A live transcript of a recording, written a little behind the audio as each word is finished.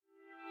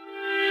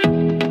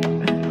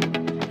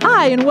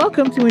Hi, and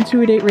welcome to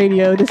Intuitive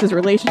Radio. This is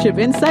Relationship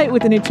Insight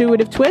with an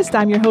intuitive twist.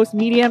 I'm your host,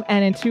 medium,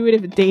 and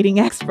intuitive dating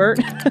expert,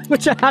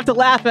 which I have to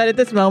laugh at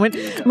this moment,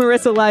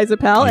 Marissa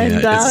Lizapel,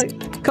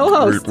 and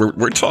co-host.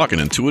 We're talking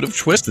intuitive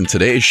twist, and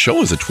today's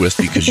show is a twist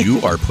because you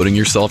are putting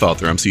yourself out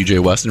there. I'm CJ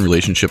Weston,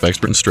 relationship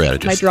expert and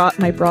strategist.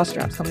 My bra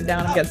strap's coming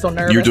down. I'm getting so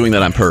nervous. You're doing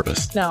that on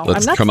purpose. No,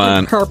 I'm not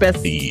on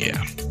purpose.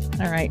 Yeah.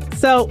 All right.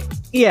 So,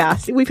 yeah,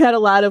 we've had a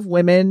lot of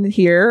women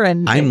here,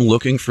 and I'm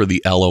looking for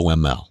the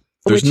LOML.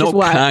 There's no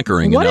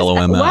conquering an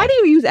LOML. Why do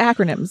you use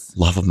acronyms?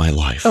 Love of my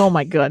life. Oh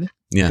my good.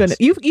 Yes.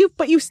 Goodness.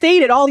 But you've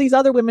stated all these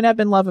other women have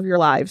been love of your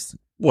lives.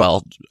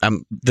 Well,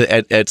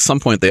 at some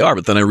point they are,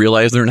 but then I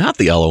realized they're not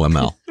the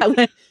LOML.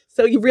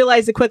 So you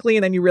realize it quickly,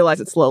 and then you realize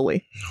it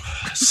slowly.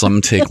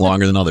 Some take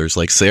longer than others.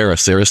 Like Sarah.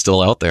 Sarah's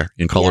still out there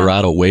in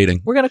Colorado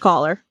waiting. We're gonna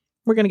call her.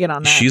 We're gonna get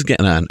on that. She's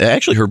getting on.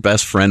 Actually, her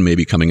best friend may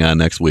be coming on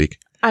next week.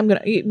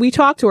 We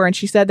talked to her, and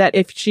she said that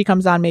if she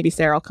comes on, maybe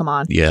Sarah will come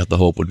on. Yeah, the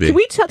hope would be.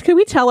 Could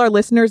we tell our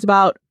listeners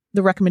about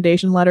the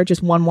recommendation letter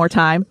just one more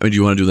time? I mean, do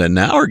you want to do that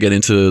now or get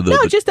into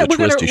the just that we're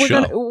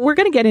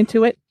gonna get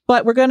into it,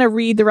 but we're gonna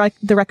read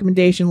the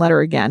recommendation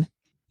letter again.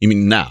 You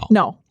mean now?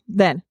 No,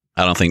 then.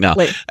 I don't think now.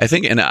 Wait. I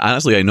think, and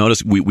honestly, I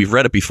noticed we've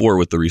read it before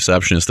with the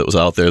receptionist that was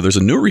out there. There's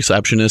a new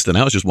receptionist, and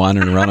I was just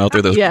wandering around out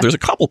there. There's a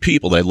couple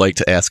people that I'd like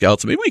to ask out,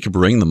 so maybe we could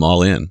bring them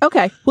all in.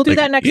 Okay, we'll do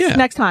that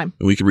next time.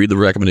 We could read the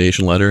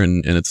recommendation letter,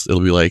 and it'll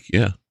be like,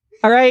 yeah.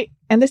 All right,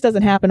 and this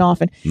doesn't happen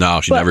often.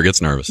 No, she never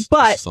gets nervous.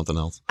 But something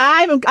else.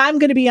 I'm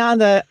going to be on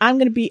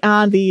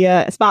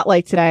the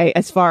spotlight today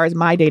as far as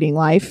my dating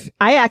life.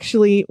 I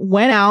actually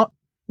went out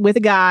with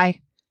a guy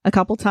a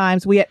couple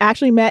times. We had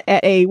actually met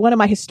at one of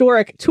my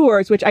historic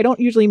tours, which I don't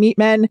usually meet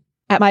men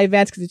at my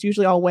events because it's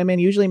usually all women.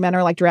 Usually men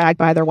are like dragged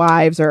by their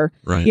wives or,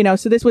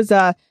 so this was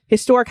a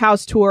historic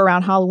house tour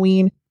around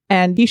Halloween,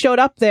 and he showed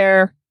up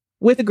there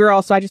with a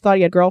girl. So I just thought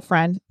he had a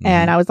girlfriend,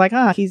 and I was like,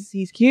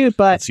 he's cute,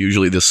 but it's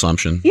usually the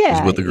assumption. Yeah.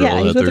 He's with the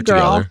girl that they're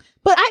together.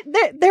 But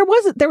there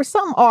was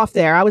something off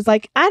there. I was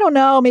like, I don't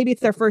know, maybe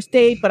it's their first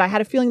date, but I had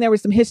a feeling there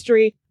was some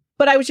history.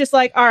 But I was just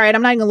like, all right,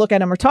 I'm not even gonna look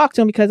at him or talk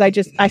to him because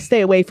I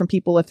stay away from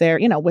people if they're,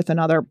 with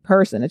another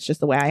person. It's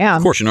just the way I am.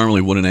 Of course, you normally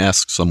wouldn't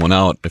ask someone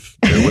out if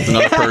they're with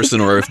another person,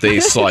 or if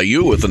they saw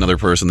you with another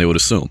person, they would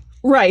assume.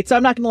 Right. So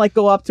I'm not gonna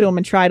go up to him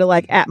and try to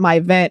at my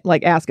event,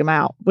 ask him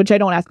out, which I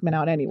don't ask him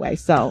out anyway.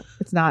 So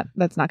that's not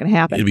gonna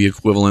happen. It'd be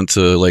equivalent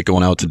to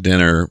going out to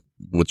dinner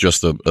with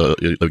just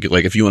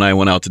if you and I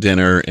went out to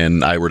dinner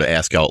and I were to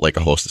ask out a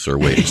hostess or a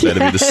waitress.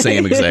 That'd be the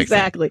same exact thing.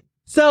 Exactly.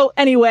 So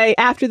anyway,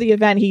 after the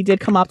event, he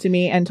did come up to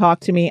me and talk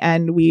to me,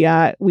 and we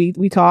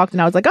talked,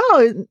 and I was like,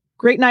 "Oh,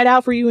 great night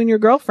out for you and your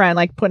girlfriend."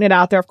 Putting it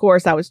out there. Of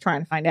course, I was trying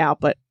to find out,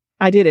 but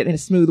I did it in a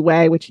smooth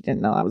way, which he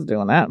didn't know I was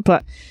doing that.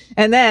 But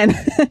and then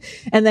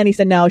he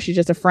said, "No, she's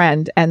just a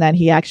friend." And then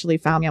he actually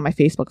found me on my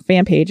Facebook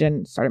fan page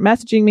and started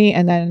messaging me.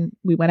 And then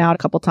we went out a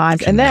couple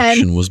times, and then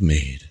connection was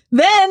made.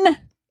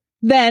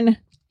 Then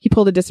he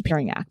pulled a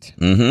disappearing act.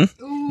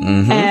 Mm-hmm.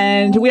 Mm-hmm.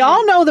 And we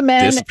all know the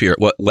men and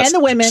the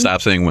women.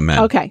 Stop saying women.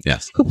 Okay.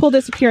 Yes. Who pulled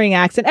disappearing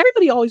acts. And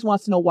everybody always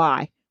wants to know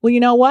why. Well, you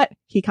know what?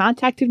 He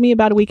contacted me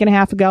about a week and a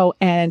half ago,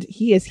 and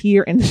he is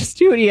here in the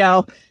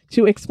studio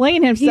to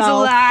explain himself. He's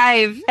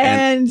alive.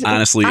 And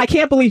honestly, I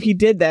can't believe he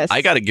did this.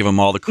 I got to give him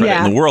all the credit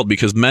in the world,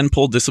 because men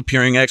pull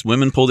disappearing acts,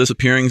 women pull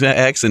disappearing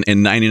acts, and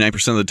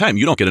 99% of the time,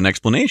 you don't get an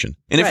explanation.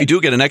 And if you do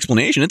get an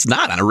explanation, it's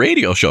not on a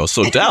radio show.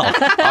 So, Del,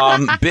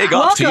 big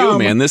up to you,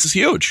 man. This is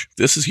huge.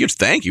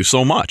 Thank you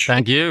so much.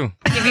 Thank you.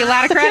 Give you a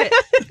lot of credit.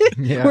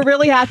 Yeah. We're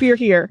really happy you're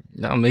here.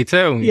 No, me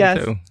too. Yes.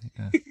 Me too.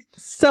 Yeah.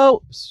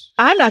 So,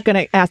 I'm not going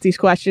to ask these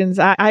questions.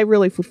 I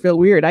really feel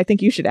weird. I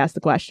think you should ask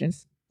the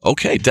questions.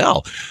 Okay,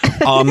 Del.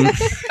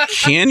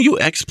 Can you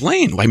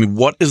explain? I mean,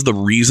 what is the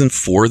reason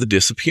for the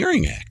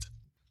disappearing act?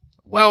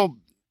 Well,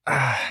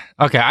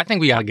 okay, I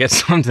think we got to get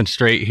something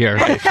straight here.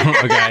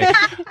 Okay.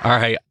 All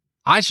right.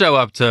 I show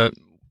up to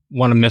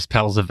one of Miss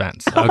Pell's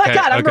events. Okay? Oh my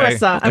God, I'm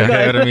Marissa. I'm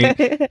good. I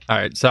mean, all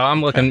right. So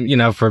I'm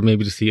looking, for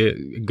maybe to see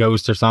a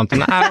ghost or something.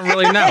 I don't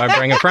really know. I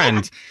bring a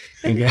friend.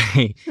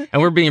 Okay.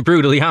 And we're being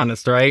brutally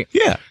honest, right?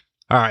 Yeah.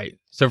 All right.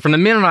 So from the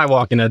minute I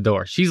walk in the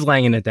door, she's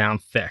laying it down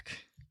thick.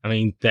 I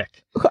mean,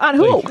 thick. On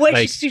who?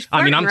 She's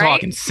flirting, I'm right?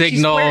 talking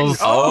signals.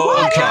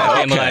 Oh, okay.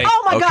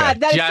 Oh my God,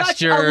 that is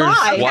such a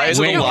lie. Why is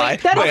it a lie?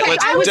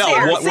 I was Del,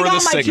 there. what were the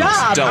signals?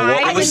 Del,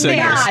 what were the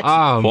signals?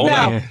 Oh,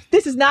 no.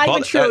 This is not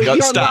even true. You're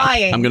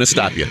lying. I'm going to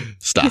stop you.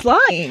 Stop. He's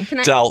lying.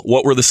 Del,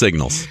 what were the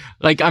signals?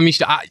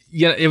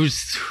 It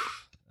was...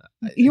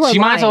 She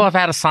might as well have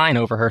had a sign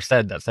over her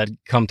that said,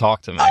 "Come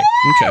talk to me."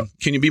 Okay.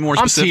 Can you be more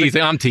specific?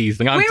 I'm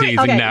teasing. Okay,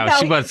 no,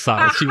 she was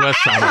subtle. She was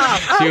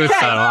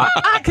subtle.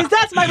 Because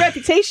that's my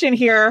reputation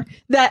here,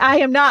 that I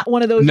am not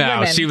one of those women.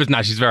 No, she was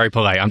not. She's very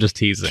polite. I'm just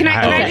teasing. Can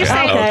I just say,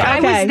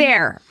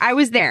 I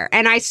was there,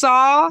 and I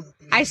saw.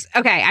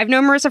 I've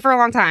known Marissa for a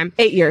long time.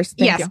 8 years.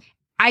 Thank you.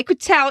 I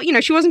could tell,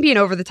 she wasn't being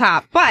over the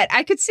top, but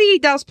I could see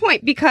Del's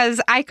point, because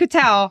I could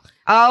tell,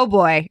 oh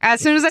boy.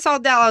 As soon as I saw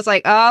Del, I was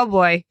like, oh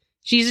boy.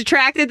 she's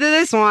attracted to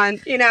this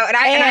one, and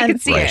I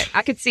could see it.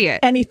 I could see it.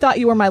 And he thought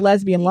you were my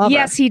lesbian lover.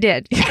 Yes, he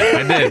did.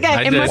 I did. Okay,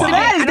 I did. wow.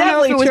 That is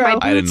definitely true.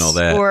 I didn't know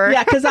that.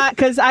 Yeah,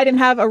 because I didn't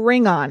have a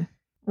ring on.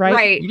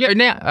 Right.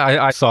 Yeah.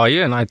 I saw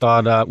you, and I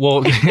thought,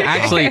 well,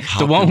 actually,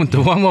 the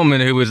one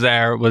woman who was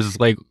there was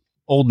like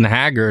old and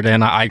haggard,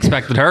 and I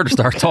expected her to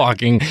start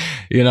talking.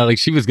 Like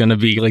she was going to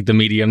be like the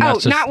medium.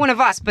 Not one of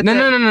us, but no,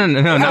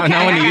 not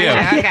one of you.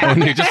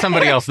 Okay. Just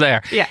somebody else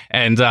there. Yeah.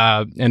 And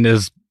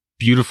this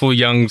beautiful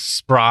young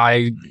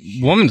spry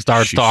woman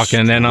starts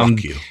talking, and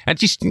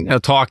she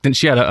talked, and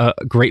she had a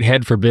great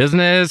head for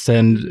business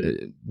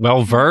and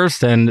well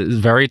versed and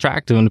very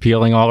attractive and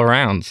appealing all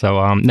around.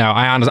 So no,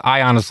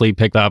 I honestly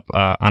picked up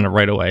on it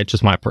right away. It's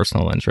just my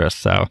personal interest.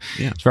 So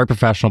it's very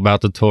professional about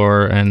the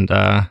tour, and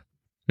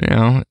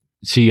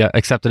she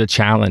accepted a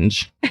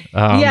challenge.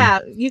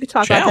 You could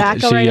talk about that.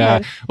 Go right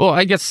ahead. Well,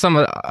 I guess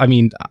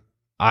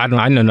I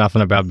know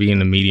nothing about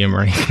being a medium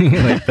or anything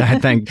like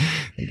that. Thank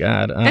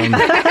God.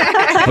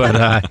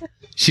 But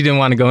she didn't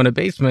want to go in the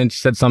basement. She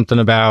said something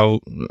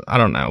about, I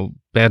don't know,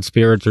 bad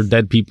spirits or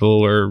dead people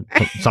or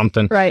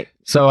something. Right.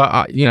 So,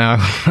 I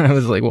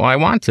was like, well, I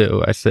want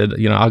to. I said,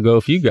 I'll go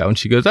if you go. And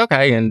she goes,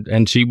 okay.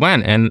 And she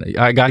went, and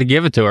I got to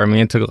give it to her. I mean,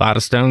 it took a lot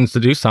of stones to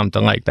do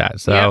something like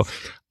that. So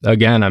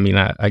again,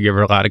 I give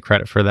her a lot of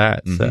credit for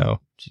that. Mm-hmm. So.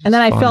 And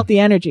then I felt the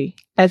energy.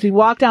 As we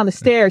walked down the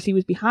stairs, he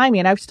was behind me,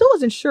 and I still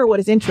wasn't sure what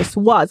his interest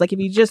was. Like, if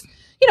you just,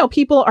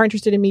 people are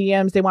interested in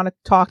mediums, they want to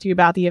talk to you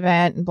about the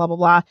event and blah, blah,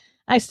 blah.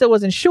 I still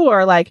wasn't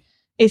sure, like,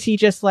 is he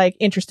just, like,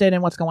 interested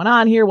in what's going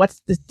on here?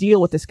 What's this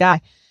deal with this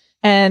guy?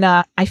 And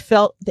I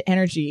felt the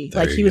energy.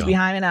 Like, he was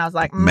behind me, and I was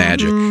like,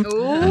 magic.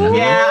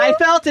 Yeah, I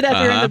felt it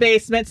as we were in the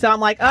basement, so I'm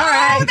like, all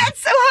right. Oh,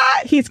 that's so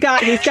hot. He's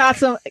got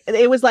some,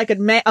 it was like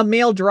a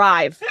male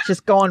drive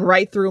just going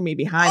right through me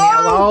behind me.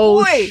 I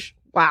was like, boy.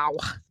 Wow.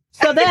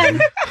 So then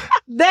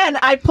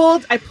I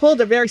pulled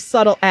a very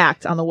subtle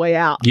act on the way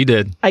out. You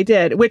did. I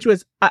did, which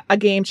was a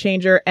game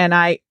changer. And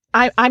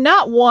I'm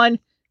not one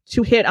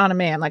to hit on a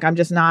man. Like, I'm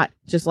just not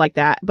just like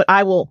that. But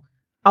I'll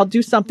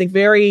do something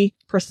very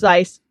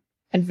precise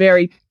and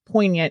very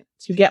poignant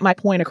to get my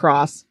point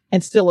across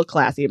and still look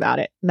classy about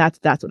it. And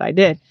that's what I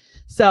did.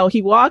 So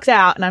he walks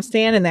out, and I'm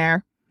standing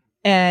there,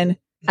 and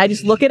I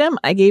just look at him.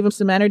 I gave him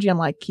some energy. I'm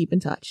like, keep in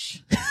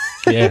touch.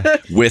 Yeah.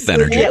 With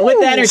energy. Yeah,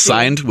 with energy.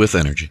 Signed with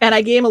energy. And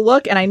I gave him a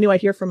look, and I knew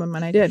I'd hear from him,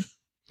 and I did.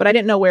 But I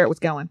didn't know where it was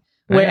going.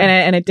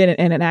 And it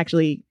didn't. And it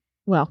actually,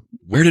 well.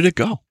 Where did it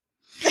go?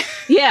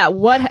 Yeah.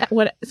 What I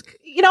want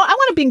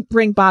to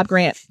bring Bob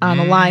Grant on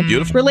the line.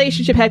 Beautiful.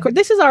 Relationship headquarters.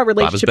 This is our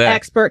relationship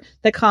expert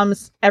that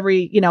comes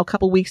every,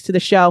 couple weeks to the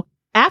show.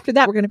 After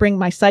that, we're going to bring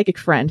my psychic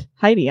friend,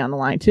 Heidi, on the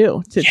line,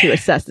 too, to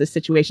assess this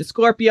situation.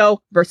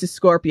 Scorpio versus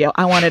Scorpio.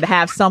 I wanted to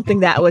have something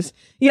that was,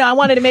 I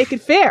wanted to make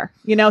it fair.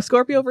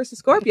 Scorpio versus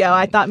Scorpio,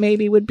 I thought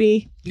maybe would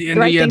be the right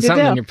thing to do. You had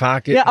something in your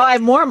pocket. Yeah, I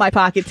have more in my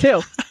pocket,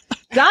 too.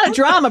 Donna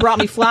Drama brought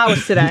me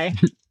flowers today.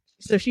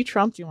 So she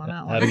trumped you on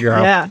that one. Had a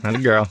girl. Yeah. Had a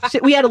girl.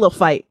 We had a little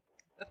fight.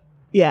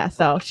 Yeah,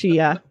 so she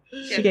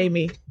gave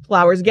me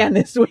flowers again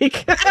this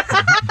week.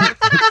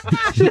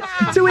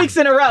 2 weeks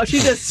in a row. She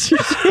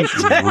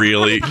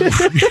really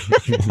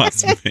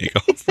wants to make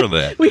up for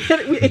that.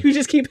 We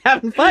just keep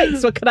having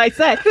fights. What could I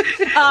say?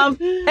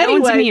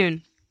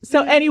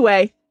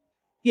 Anyway,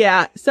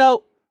 yeah.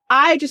 So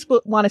I just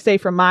want to say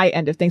from my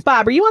end of things,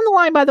 Bob, are you on the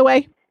line, by the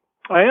way?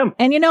 I am.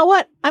 And you know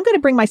what? I'm going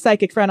to bring my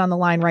psychic friend on the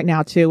line right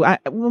now too.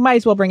 We might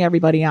as well bring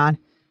everybody on.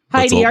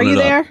 Heidi, are you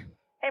there?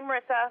 Hey,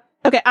 Marissa.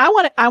 Okay, I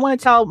want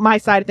to tell my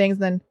side of things,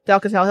 then Del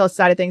could tell his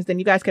side of things, then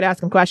you guys could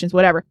ask him questions,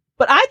 whatever.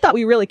 But I thought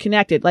we really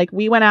connected. Like,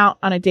 we went out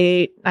on a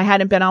date. I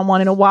hadn't been on one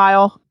in a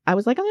while. I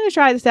was like, I'm going to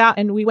try this out.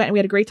 And we went and we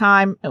had a great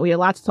time, and we had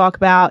lots to talk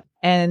about.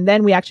 And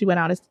then we actually went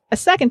out a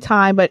second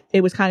time, but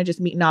it was kind of just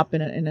meeting up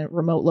in a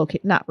remote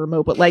location. Not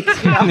remote, but like,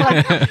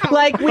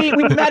 like we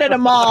met at a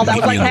mall that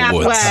was like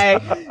halfway,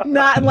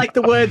 not in like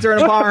the woods or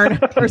in a barn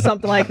or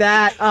something like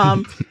that.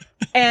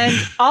 And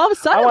all of a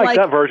sudden, I like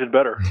that version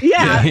better.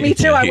 Yeah, me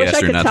too. I wish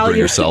I could tell you.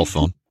 Your cell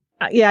phone.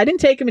 Yeah, I didn't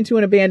take him into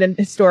an abandoned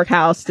historic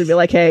house to be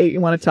like, hey, you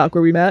want to talk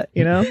where we met?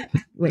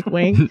 Wink,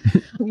 wink.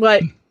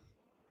 But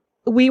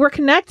we were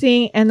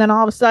connecting, and then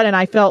all of a sudden,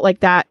 I felt like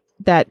that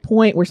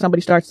point where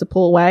somebody starts to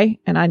pull away,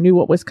 and I knew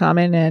what was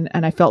coming, and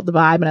I felt the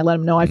vibe, and I let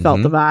him know I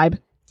felt the vibe.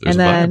 There's and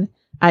then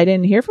I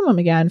didn't hear from him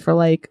again for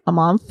like a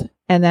month,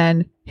 and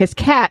then his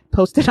cat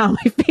posted on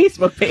my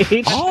Facebook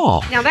page.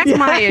 Oh, now that's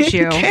my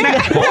issue.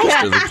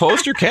 The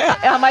poster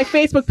cat on my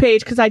Facebook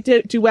page, because I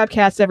do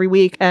webcasts every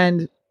week,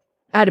 and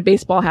I had a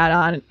baseball hat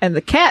on, and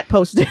the cat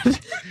posted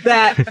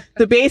that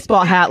the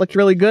baseball hat looked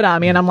really good on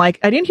me. And I'm like,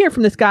 I didn't hear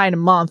from this guy in a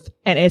month,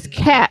 and his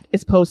cat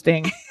is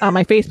posting on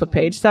my Facebook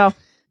page. So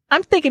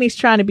I'm thinking he's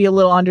trying to be a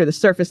little under the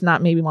surface,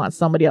 not maybe want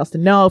somebody else to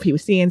know if he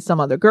was seeing some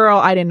other girl.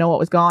 I didn't know what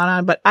was going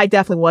on, but I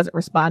definitely wasn't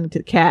responding to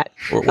the cat.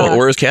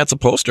 Or his cat's a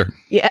poster.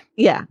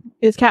 Yeah.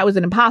 His cat was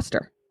an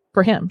imposter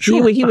for him.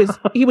 Sure. He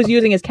was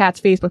using his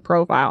cat's Facebook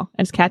profile,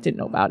 and his cat didn't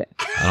know about it.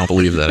 I don't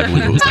believe that. I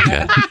believe it was the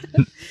cat.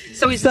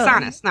 So he's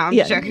dishonest. No, I'm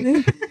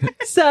joking.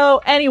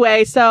 So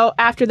anyway,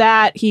 after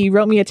that, he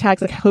wrote me a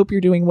text like, "Hope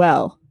you're doing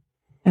well."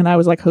 And I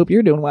was like, "Hope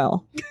you're doing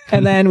well."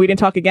 And then we didn't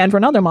talk again for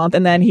another month.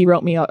 And then he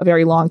wrote me a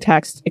very long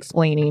text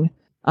explaining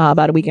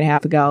about a week and a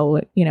half ago,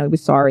 he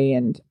was sorry.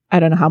 And I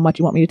don't know how much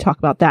you want me to talk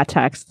about that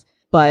text.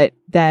 But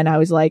then I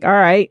was like, all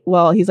right,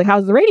 well, he's like,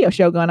 "How's the radio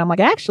show going?" I'm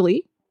like,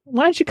 "Actually,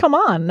 why don't you come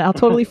on? I'll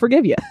totally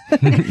forgive you."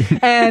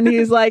 And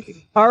he's like,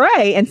 "All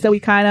right." And so we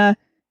kind of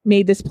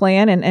made this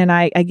plan. And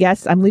I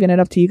guess I'm leaving it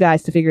up to you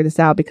guys to figure this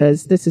out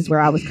because this is where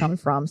I was coming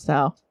from.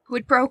 So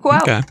quid pro quo.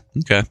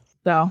 Okay.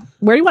 So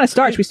where do you want to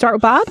start? Should we start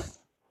with Bob?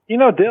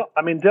 Dale,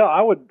 I'm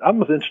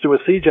most interested with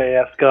CJ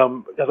asked,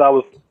 because I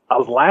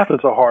was laughing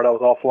so hard I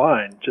was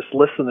offline, just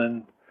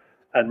listening.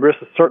 And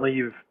Marissa, certainly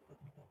you've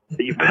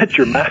bet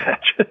your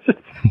match.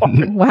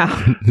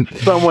 Wow.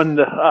 Someone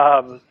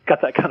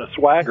got that kind of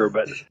swagger,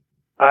 but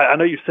I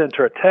know you sent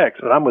her a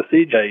text, but I'm with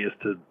CJ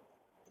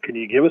can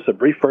you give us a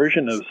brief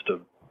version as to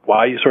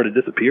why you sort of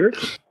disappeared?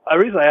 The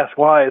reason I ask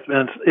why is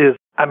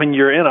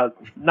you're in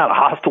not a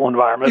hostile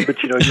environment,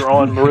 but you're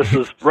on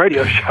Marissa's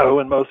radio show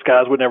and most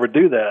guys would never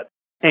do that.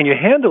 And you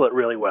handle it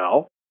really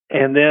well,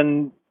 and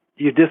then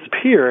you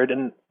disappeared,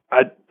 and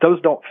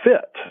those don't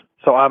fit.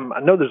 So I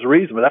know there's a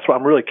reason, but that's why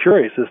I'm really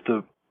curious as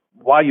to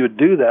why you would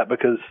do that,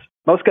 because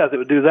most guys that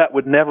would do that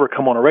would never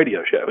come on a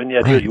radio show, and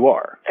yet here you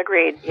are.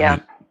 Agreed, yeah.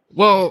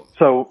 Well...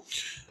 So,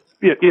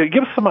 give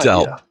us some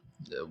idea.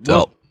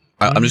 Del,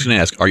 I'm just going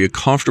to ask, are you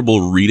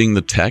comfortable reading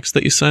the text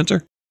that you sent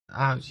her?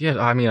 Yeah,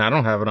 I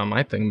don't have it on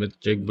my thing, but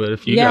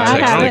if you Yeah,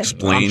 guys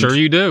explain, I'm sure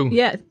you do.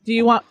 Yeah.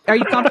 Are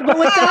you comfortable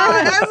with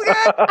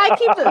that? I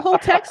keep the whole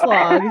text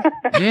log.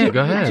 Yeah,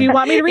 go ahead. Do you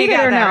want me to read it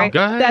or no? Right?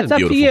 Go ahead. That's up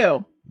to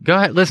you. Go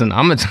ahead. Listen,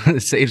 I'm going to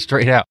say it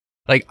straight out.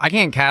 Like, I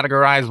can't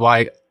categorize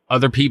why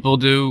other people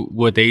do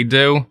what they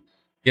do,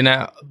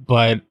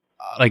 but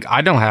like,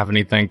 I don't have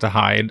anything to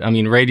hide. I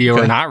mean, radio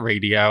or not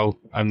radio,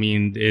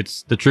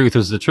 it's the truth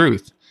is the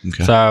truth.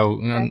 Okay.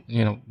 So,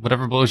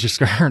 whatever blows your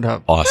skirt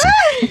up.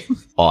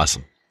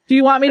 Awesome. Do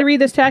you want me to read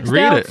this text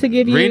Read out it. to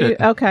give you? Read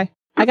it. Okay.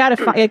 I got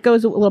to it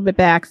goes a little bit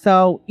back.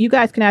 So you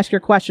guys can ask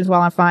your questions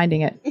while I'm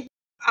finding it.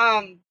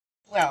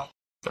 Well,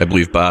 I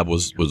believe Bob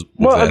was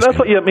Well, asking. that's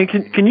what. Yeah,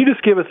 can you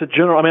just give us a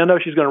general? I know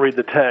she's going to read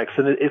the text,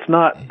 and it's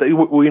not.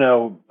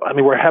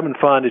 We're having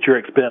fun at your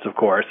expense, of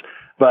course,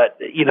 but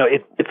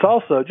it's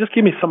also just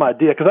give me some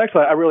idea, because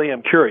actually I really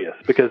am curious,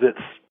 because it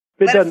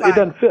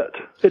doesn't fit.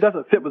 It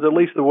doesn't fit with at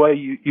least the way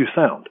you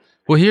sound.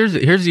 Well, here's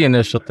the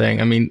initial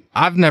thing.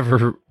 I've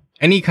never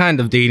any kind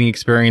of dating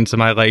experience in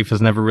my life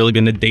has never really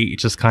been a date.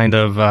 It's just kind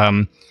of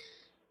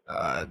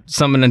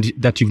someone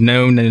that you've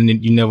known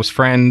and as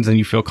friends and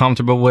you feel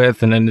comfortable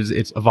with, and then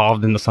it's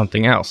evolved into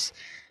something else.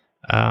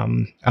 I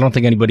don't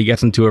think anybody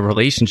gets into a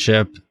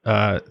relationship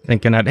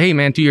thinking that, hey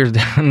man, 2 years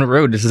down the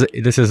road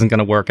this isn't going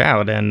to work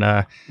out,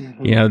 and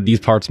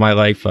these parts of my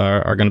life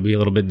are going to be a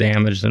little bit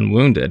damaged and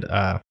wounded.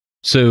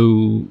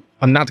 So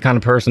I'm not the kind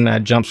of person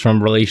that jumps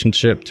from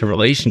relationship to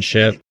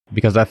relationship,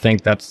 because I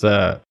think that's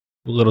a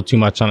little too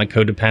much on the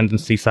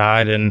codependency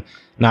side and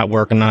not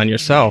working on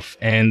yourself.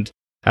 And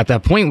at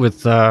that point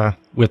with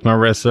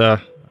Marissa,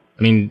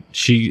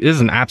 she is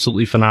an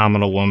absolutely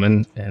phenomenal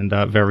woman and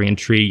very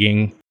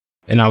intriguing.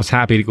 And I was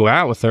happy to go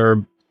out with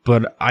her,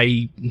 but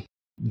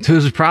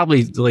those are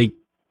probably like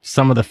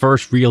some of the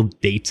first real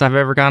dates I've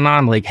ever gone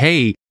on. Like,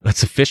 hey,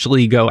 let's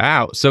officially go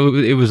out. So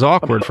it was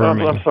awkward for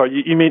me. I'm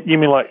sorry. You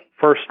mean like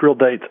first real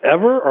dates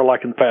ever, or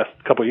like in the past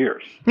couple of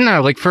years?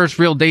 No, like first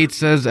real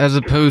dates as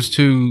opposed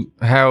to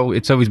how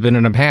it's always been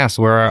in the past,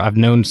 where I've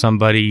known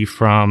somebody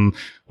from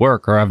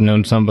work or I've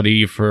known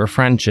somebody for a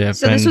friendship.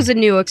 So this was a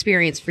new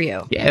experience for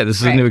you. Yeah,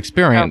 this is a new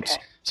experience.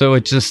 Okay. So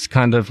it's just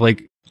kind of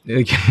like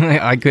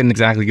I couldn't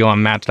exactly go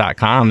on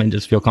Match.com and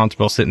just feel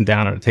comfortable sitting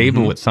down at a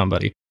table with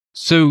somebody.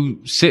 So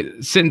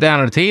sitting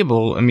down at a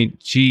table,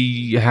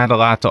 she had a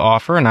lot to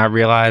offer, and I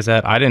realized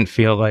that I didn't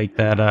feel like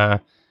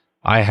that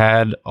I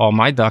had all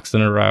my ducks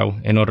in a row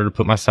in order to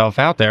put myself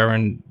out there.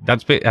 And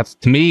that's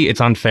to me, it's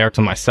unfair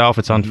to myself,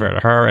 it's unfair to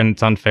her, and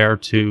it's unfair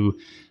to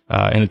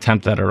an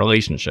attempt at a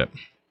relationship.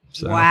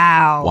 So.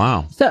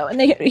 Wow. So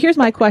here's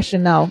my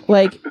question though.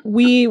 Like,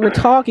 we were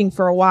talking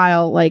for a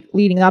while, like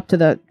leading up to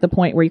the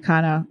point where you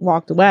kind of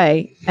walked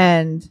away,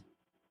 and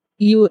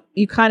you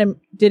kind of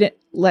didn't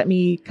let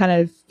me kind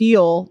of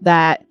feel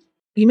that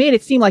you made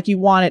it seem like you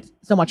wanted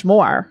so much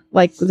more,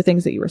 like the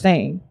things that you were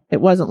saying.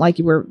 It wasn't like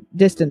you were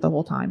distant the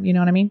whole time. You know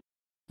what I mean?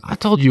 I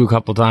told you a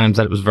couple times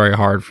that it was very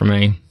hard for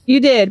me.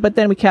 You did, but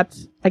then we kept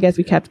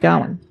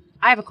going.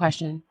 I have a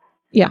question.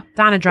 Yeah.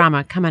 Donna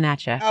Drama coming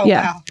at you. Oh,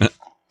 yeah. Wow.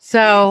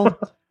 So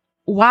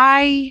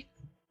why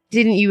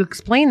didn't you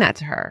explain that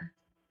to her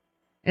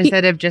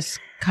instead of just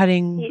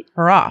cutting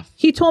her off?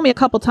 He told me a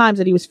couple times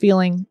that he was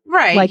feeling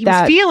like he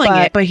that. Was feeling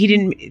it, but he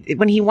didn't.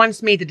 When he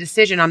once made the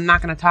decision, I'm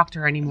not going to talk to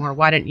her anymore.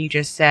 Why didn't you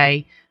just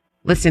say,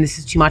 "Listen, this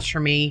is too much for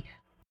me.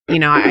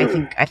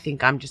 I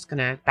think I'm just going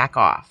to back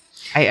off.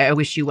 I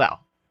wish you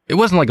well." It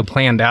wasn't like a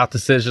planned out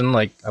decision.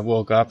 Like, I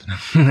woke up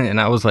and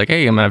I was like,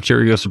 hey, I'm going to have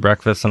Cheerios for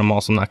breakfast, and I'm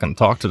also not going to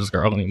talk to this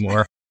girl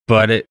anymore.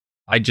 But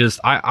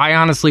I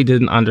honestly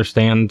didn't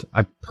understand.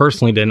 I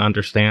personally didn't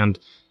understand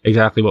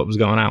exactly what was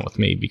going on with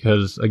me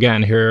because,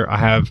 again, here I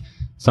have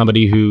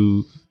somebody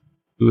who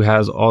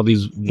has all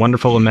these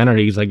wonderful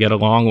amenities I get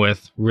along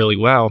with really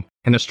well.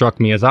 And it struck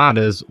me as odd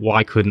as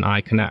why couldn't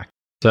I connect?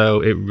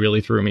 So it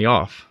really threw me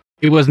off.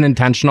 It wasn't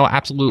intentional.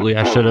 Absolutely.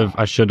 I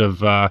should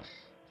have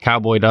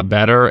cowboyed up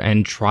better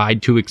and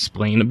tried to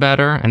explain it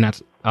better. And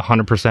that's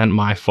 100%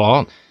 my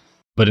fault.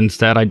 But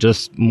instead, I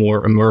just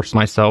more immersed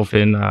myself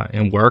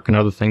in work and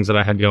other things that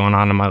I had going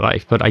on in my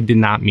life. But I did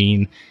not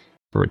mean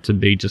for it to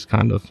be just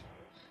kind of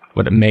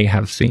what it may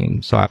have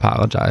seemed. So I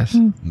apologize.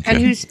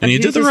 Okay. And you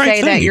did the right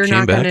thing. That you're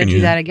not going to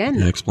do that again.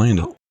 You explained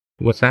it.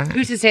 What's that?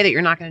 Who's to say that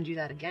you're not going to do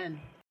that again?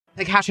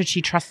 Like, how should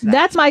she trust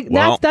that?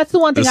 That's the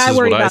one thing I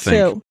worry about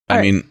too.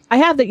 I mean, I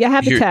have the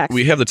text.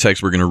 We have the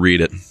text. We're going to read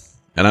it,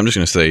 and I'm just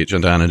going to say,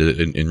 Donna,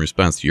 in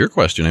response to your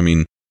question, I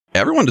mean,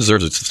 everyone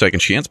deserves a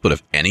second chance, but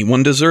if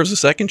anyone deserves a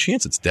second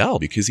chance, it's Del,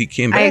 because he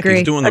came back.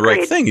 He's doing the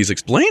right thing. He's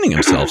explaining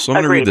himself. So I'm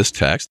going to read this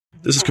text.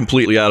 This is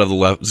completely out of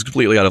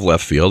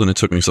left field, and it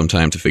took me some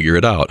time to figure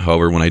it out.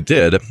 However, when I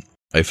did,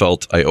 I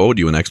felt I owed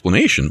you an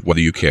explanation,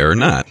 whether you care or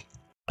not.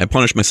 I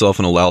punish myself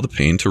and allow the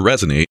pain to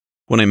resonate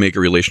when I make a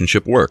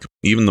relationship work,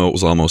 even though it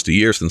was almost a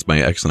year since my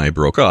ex and I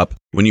broke up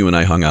when you and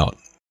I hung out.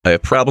 I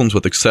have problems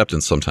with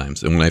acceptance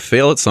sometimes, and when I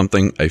fail at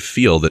something, I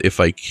feel that if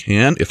I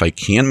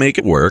can make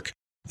it work,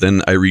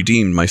 then I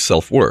redeemed my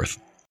self-worth.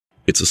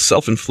 It's a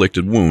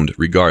self-inflicted wound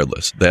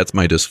regardless. That's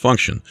my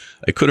dysfunction.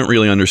 I couldn't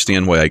really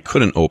understand why I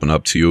couldn't open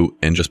up to you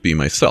and just be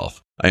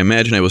myself. I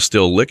imagine I was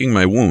still licking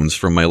my wounds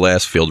from my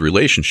last failed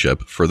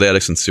relationship. For that, I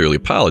sincerely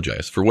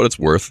apologize. For what it's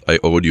worth, I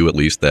owed you at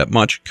least that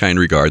much. Kind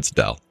regards,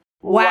 Del.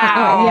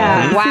 Wow.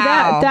 Yeah. Wow.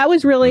 See, that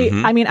was really,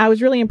 I mean, I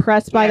was really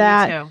impressed by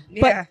that.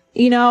 But,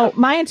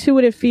 my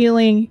intuitive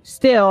feeling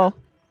still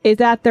is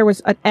that there was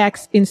an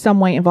ex in some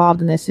way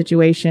involved in this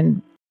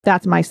situation.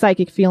 That's my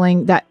psychic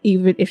feeling, that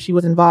even if she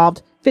was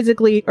involved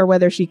physically or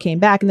whether she came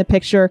back in the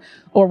picture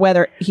or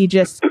whether he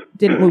just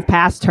didn't move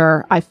past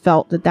her, I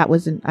felt that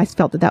was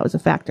a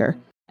factor.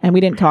 And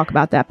we didn't talk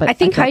about that, but I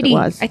think Heidi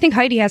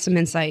has some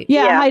insight.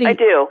 Yeah, Heidi. I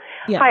do.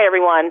 Yeah. Hi,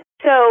 everyone.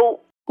 So,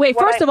 wait,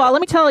 first of all,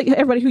 let me tell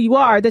everybody who you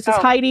are. This is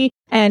Heidi,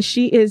 and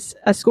she is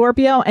a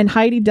Scorpio, and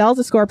Heidi Del's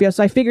a Scorpio.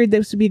 So I figured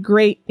this would be a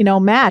great,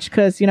 match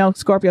because,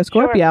 Scorpio,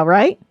 sure.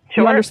 Right?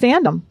 Sure. You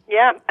understand them.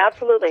 Yeah,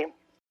 absolutely.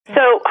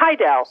 So, hi,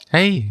 Del.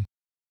 Hey.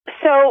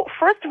 So,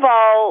 first of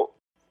all,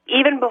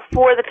 even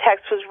before the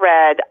text was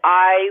read,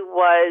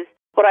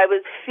 what I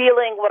was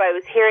feeling, what I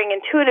was hearing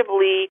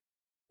intuitively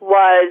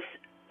was,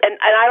 and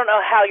I don't know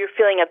how you're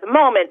feeling at the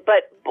moment,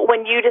 but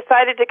when you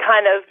decided to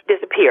kind of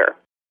disappear,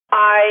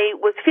 I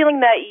was feeling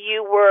that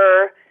you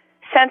were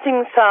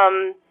sensing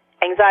some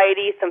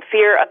anxiety, some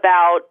fear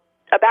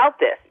about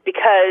this,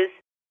 because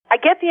I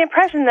get the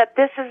impression that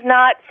this is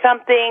not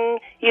something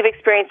you've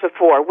experienced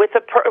before with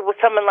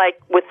someone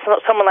like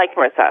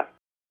Marissa.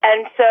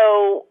 And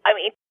so, I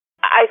mean,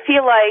 I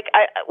feel like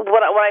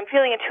what I'm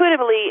feeling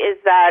intuitively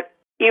is that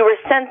you were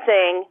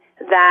sensing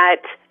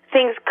that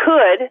things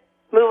could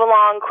move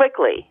along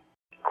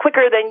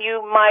quicker than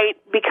you might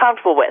be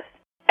comfortable with.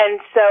 And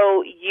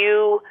so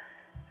you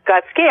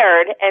got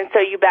scared, and so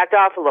you backed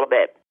off a little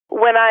bit.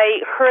 When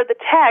I heard the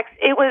text,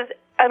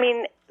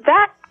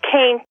 that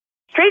came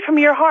straight from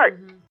your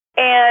heart. Mm-hmm.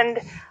 And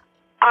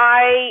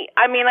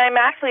I'm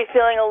actually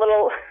feeling a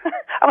little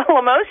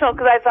emotional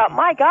because I thought,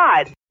 my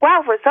God,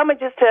 wow, for someone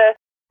just to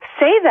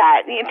say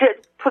that, to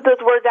put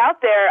those words out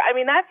there,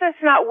 that's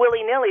just not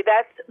willy-nilly.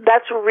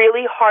 That's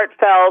really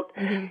heartfelt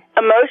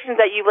emotions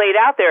that you laid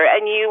out there.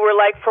 And you were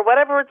like, for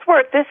whatever it's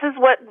worth, this is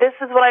what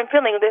I'm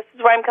feeling. This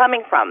is where I'm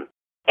coming from.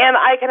 And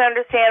I can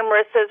understand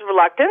Marissa's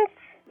reluctance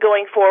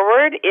going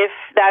forward if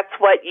that's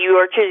what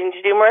you are choosing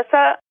to do,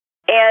 Marissa.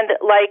 And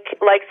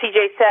like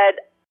CJ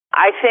said,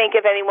 I think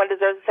if anyone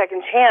deserves a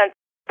second chance,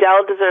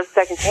 Del deserves a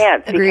second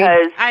chance. Agreed.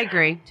 Because I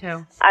agree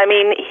too. I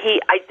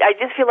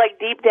just feel like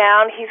deep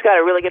down he's got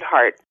a really good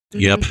heart.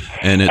 Yep,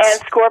 and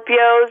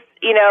Scorpios,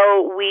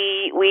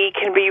 we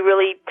can be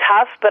really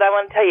tough, but I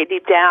want to tell you,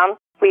 deep down,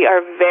 we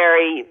are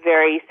very,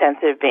 very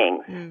sensitive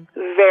beings,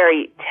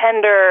 very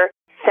tender,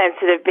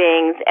 sensitive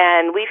beings,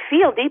 and we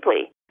feel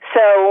deeply.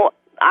 So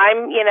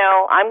I'm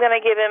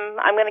gonna give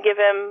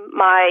him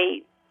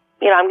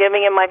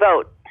my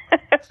vote.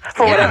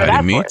 For whatever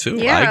that's me worth. too.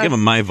 Yeah. I give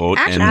him my vote.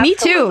 Actually, me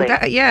too.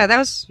 That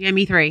was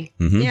me 3.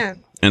 Mm-hmm. Yeah.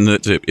 And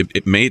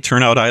it may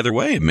turn out either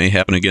way. It may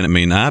happen again. It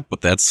may not.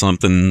 But that's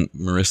something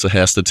Marissa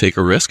has to take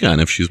a risk on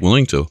if she's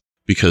willing to,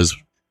 because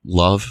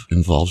love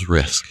involves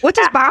risk. What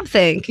does Bob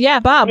think? Yeah,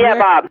 Bob. Yeah,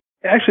 Bob.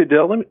 Actually,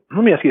 Del, let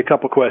me ask you a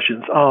couple of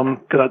questions.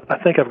 Because I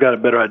think I've got a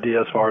better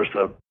idea as far as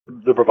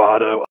the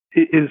bravado.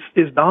 Is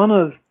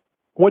Donna,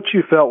 what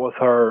you felt with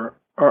her?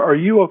 Are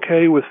you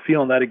okay with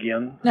feeling that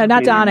again? No,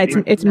 not Donna.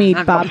 It's me,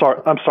 Bob.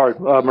 I'm sorry,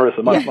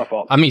 Marissa. My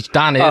fault.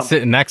 Donna is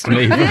sitting next to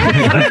me.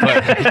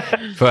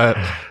 but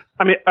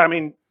I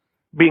mean,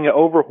 being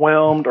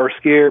overwhelmed or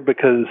scared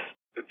because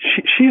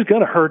she's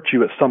going to hurt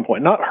you at some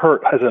point. Not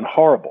hurt as in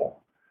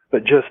horrible,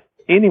 but just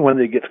anyone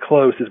that gets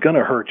close is going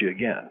to hurt you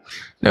again.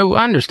 No,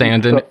 I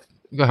understand.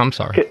 I'm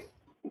sorry. Okay.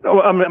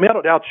 I mean, I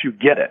don't doubt you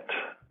get it.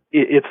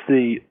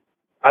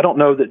 I don't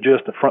know that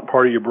just the front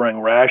part of your brain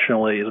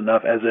rationally is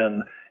enough, as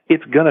in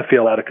it's going to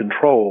feel out of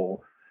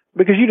control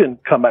because you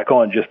didn't come back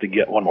on just to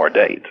get one more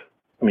date.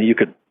 I mean,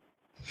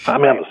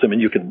 I'm assuming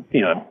you can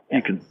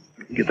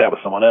get that with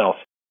someone else,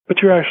 but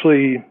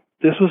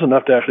this was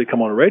enough to actually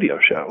come on a radio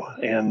show.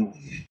 And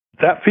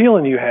that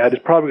feeling you had is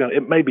probably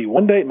it may be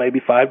one date, maybe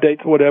 5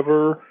 dates or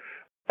whatever.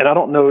 And I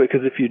don't know,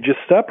 because if you just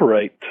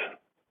separate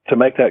to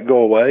make that go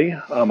away,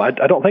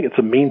 I don't think it's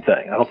a mean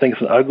thing. I don't think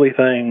it's an ugly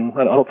thing.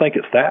 I don't think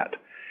it's that.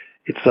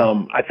 It's,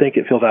 I think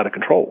it feels out of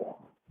control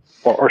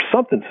or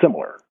something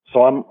similar.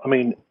 So I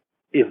mean,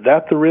 is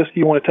that the risk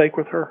you want to take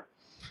with her?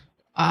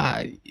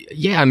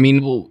 Yeah. I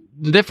mean, well,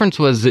 the difference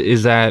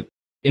is that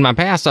in my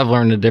past, I've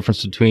learned the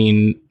difference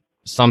between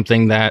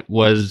something that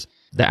was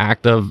the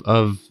act of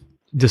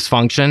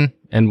dysfunction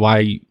and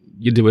why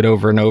you do it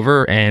over and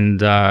over, and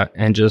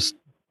just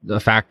the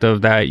fact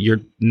of that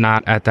you're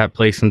not at that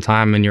place and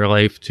time in your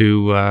life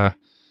to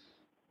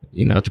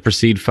to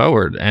proceed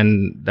forward.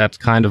 And that's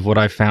kind of what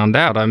I found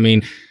out. I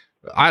mean,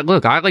 I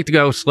like to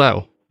go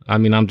slow. I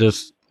mean, I'm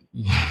just,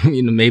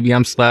 maybe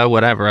I'm slow,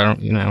 whatever. I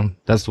don't,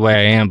 that's the way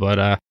I am, but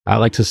I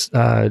like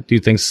to do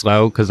things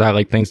slow because I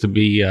like things to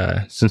be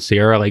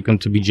sincere. I like them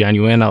to be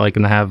genuine. I like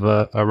them to have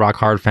a rock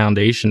hard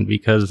foundation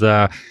because,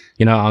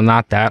 I'm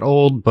not that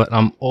old, but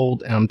I'm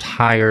old and I'm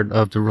tired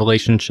of the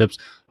relationships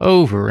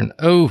over and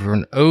over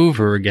and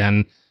over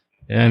again.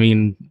 I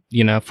mean,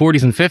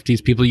 40s and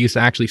 50s, people used to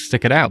actually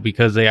stick it out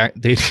because they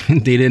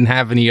didn't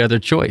have any other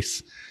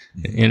choice,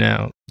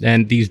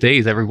 and these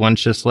days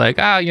everyone's just like,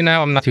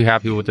 I'm not too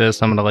happy with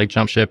this. I'm going to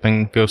jump ship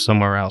and go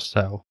somewhere else.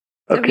 So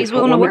he's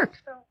willing to work.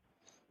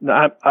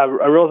 No, I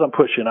realize I'm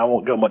pushing. I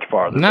won't go much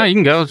farther. No, you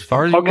can go as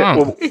far as you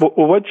want.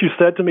 Well, what you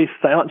said to me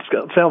sounds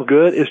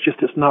good. It's just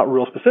it's not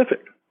real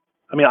specific.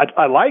 I mean,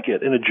 I like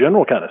it in a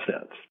general kind of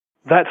sense.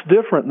 That's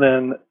different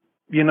than,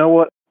 you know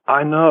what?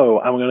 I know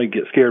I'm going to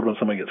get scared when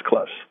someone gets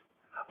close.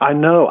 I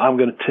know I'm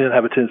going to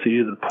have a tendency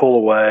to either pull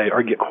away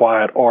or get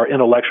quiet or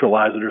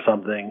intellectualize it or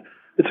something.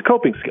 It's a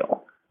coping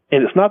skill.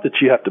 And it's not that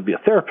you have to be a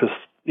therapist,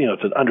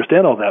 to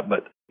understand all that,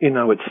 but,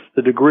 it's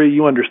the degree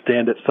you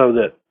understand it so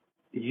that,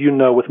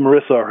 with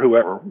Marissa or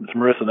whoever, it's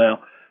Marissa now,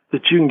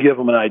 that you can give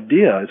them an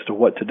idea as to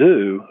what to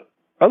do.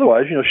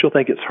 Otherwise, she'll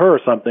think it's her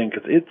or something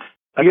because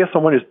I guess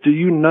someone is, do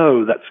you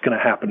know that's going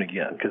to happen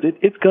again? Because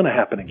it's going to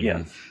happen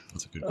again.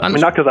 That's a good I mean,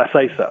 not because I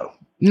say so.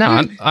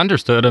 No,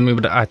 understood. I mean,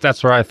 but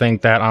that's where I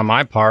think that on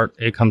my part,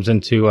 it comes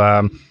into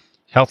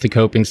healthy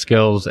coping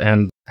skills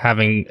and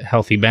having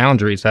healthy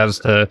boundaries as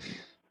to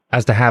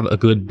have a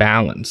good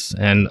balance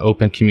and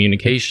open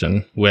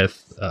communication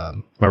with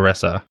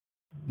Marissa.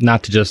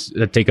 Not to just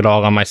take it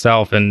all on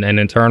myself and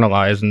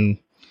internalize and,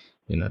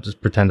 just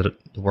pretend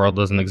that the world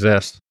doesn't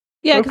exist.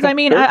 Yeah, because I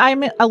mean,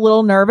 I'm a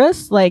little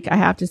nervous. I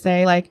have to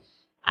say,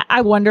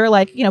 I wonder,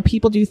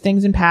 people do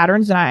things in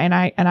patterns, and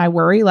I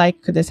worry,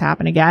 could this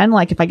happen again?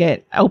 If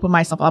I open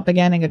myself up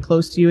again and get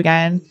close to you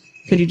again,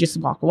 could you just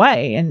walk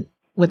away and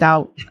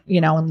without,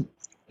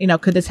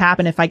 could this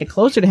happen if I get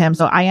closer to him?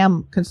 So I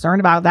am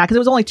concerned about that because it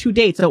was only 2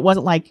 dates, so it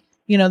wasn't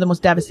the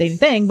most devastating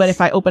thing. But if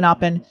I open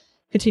up and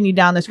continue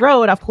down this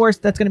road, of course,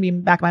 that's going to be in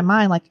the back of my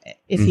mind.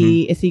 Is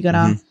he going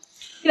to?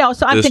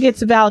 So I think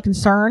it's a valid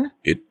concern.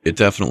 It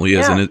definitely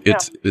is. And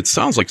it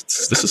sounds like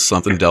this is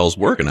something Dell's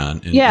working on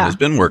and has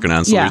been working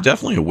on. So there's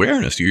definitely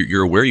awareness.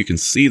 You're aware, you can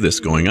see this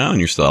going on in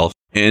yourself.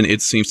 And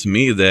it seems to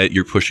me that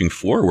you're pushing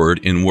forward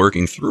in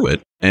working through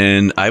it.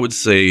 And I would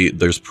say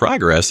there's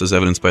progress as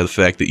evidenced by the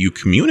fact that you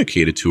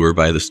communicated to her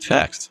by this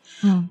text.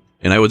 And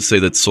I would say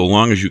that so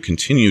long as you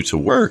continue to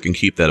work and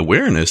keep that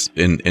awareness,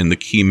 and the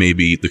key may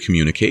be the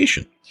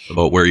communication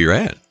about where you're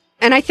at.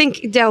 And I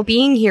think Dell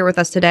being here with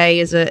us today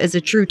is a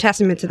true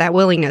testament to that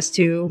willingness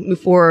to move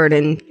forward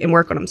and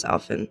work on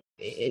himself. And,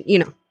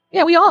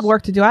 Yeah, we all have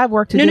work to do. I have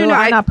work to do. No,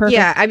 I'm not perfect.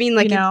 Yeah, I mean,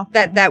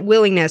 that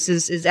willingness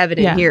is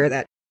evident here.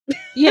 That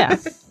yeah,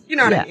 you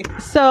know what I mean.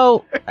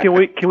 So can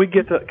we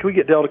get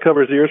Dell to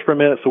cover his ears for a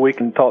minute so we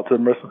can talk to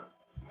Marissa?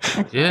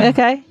 Yeah.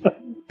 Okay,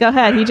 go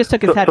ahead. He just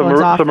took his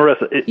headphones off. So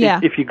Marissa,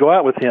 if you go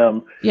out with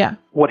him,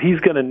 what he's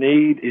going to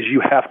need is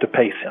you have to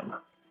pace him.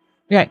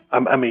 Right.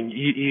 I mean,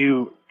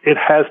 you. It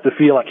has to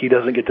feel like he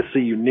doesn't get to see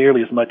you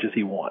nearly as much as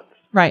he wants.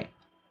 Right.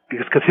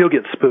 Because he'll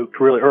get spooked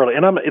really early.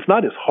 And it's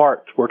not his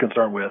heart we're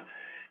concerned with.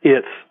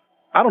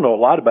 I don't know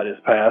a lot about his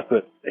past,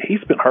 but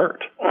he's been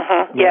hurt.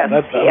 Mm-hmm. Yes.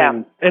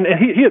 And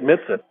he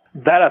admits it.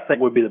 That, I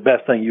think, would be the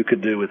best thing you could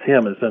do with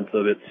him in the sense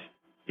of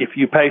if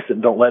you pace it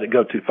and don't let it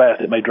go too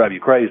fast, it may drive you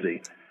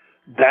crazy.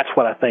 That's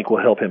what I think will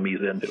help him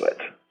ease into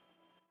it.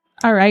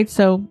 All right.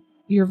 So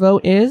your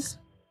vote is?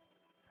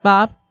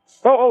 Bob?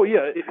 Oh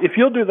yeah. If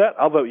you'll do that,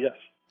 I'll vote yes.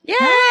 Yay!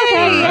 All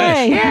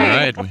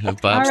right. We have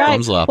Bob's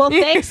thumbs up. Well,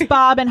 thanks,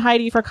 Bob and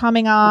Heidi, for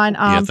coming on.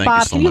 Thank Bob,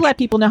 you so can you much. let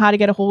people know how to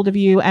get a hold of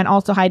you? And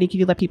also, Heidi, can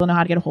you let people know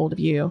how to get a hold of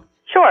you?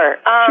 Sure.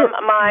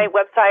 My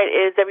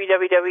website is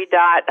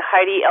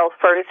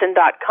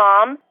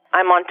www.HeidiLFerguson.com.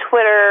 I'm on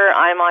Twitter.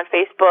 I'm on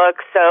Facebook.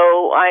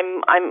 So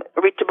I'm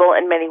reachable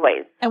in many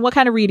ways. And what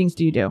kind of readings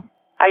do you do?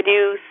 I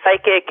do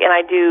psychic, and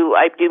I do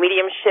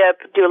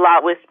mediumship, do a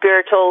lot with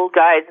spiritual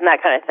guides and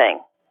that kind of thing.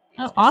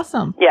 Oh,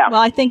 awesome. Yeah.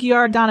 Well, I think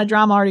your Donna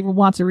Drama already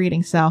wants a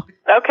reading, so.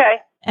 Okay.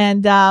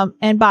 And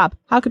Bob,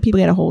 how could people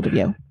get a hold of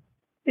you?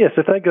 Yes,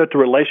 if they go to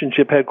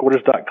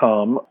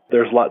relationshipheadquarters.com,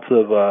 there's lots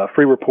of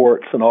free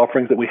reports and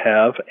offerings that we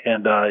have,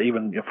 and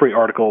even free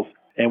articles,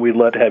 and we'd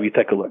love to have you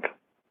take a look.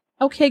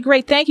 Okay,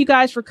 great. Thank you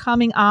guys for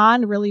coming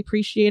on. Really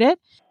appreciate it.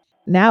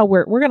 Now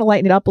we're going to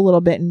lighten it up a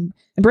little bit and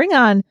bring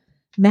on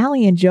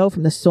Mally and Joe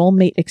from the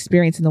Soulmate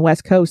Experience in the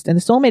West Coast. And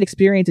the Soulmate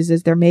Experience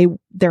is their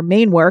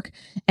main work,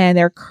 and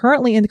they're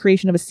currently in the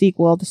creation of a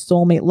sequel, The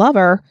Soulmate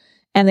Lover.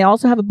 And they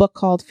also have a book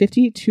called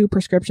 52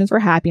 Prescriptions for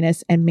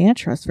Happiness and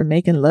Mantras for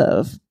Making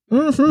Love.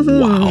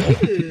 Mm-hmm. Wow.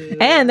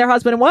 And their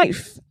husband and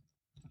wife.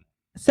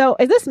 So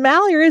is this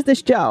Mally or is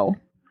this Joe?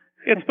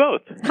 It's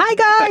both. Hi,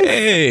 guys.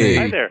 Hey.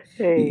 Hi there.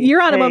 Hey.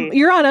 You're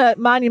on a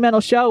monumental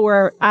show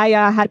where I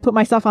had to put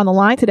myself on the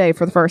line today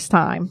for the first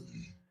time.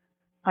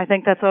 I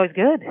think that's always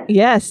good.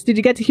 Yes. Did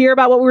you get to hear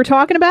about what we were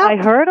talking about? I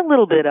heard a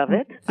little bit of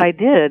it. I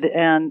did.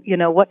 And,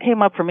 what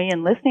came up for me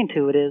in listening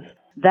to it is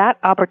that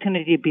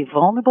opportunity to be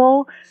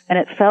vulnerable, and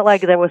it felt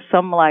like there was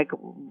some,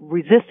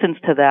 resistance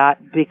to that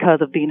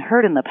because of being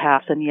hurt in the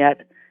past, and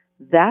yet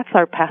that's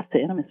our path to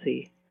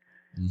intimacy.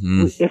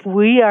 Mm-hmm. If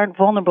we aren't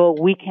vulnerable,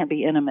 we can't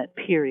be intimate,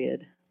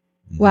 period.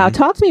 Wow.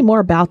 Talk to me more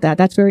about that.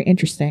 That's very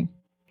interesting.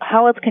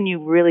 How else can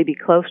you really be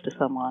close to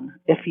someone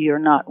if you're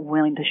not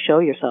willing to show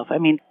yourself? I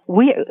mean,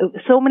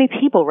 so many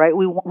people, right?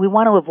 We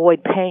want to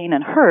avoid pain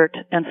and hurt,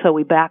 and so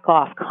we back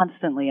off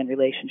constantly in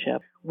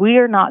relationship. We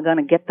are not going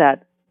to get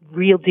that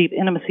real deep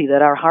intimacy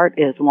that our heart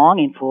is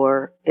longing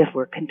for if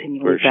we're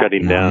continually We're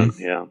shutting down.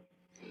 Yeah.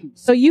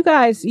 So you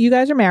guys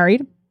are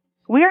married.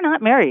 We are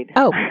not married.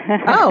 Oh,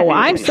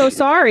 I'm so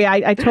sorry.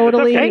 I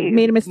totally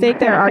made a mistake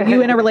there. Are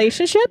you in a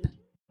relationship?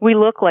 We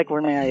look like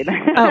we're married.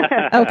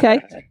 Oh,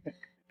 okay.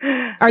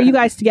 Are you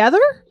guys together?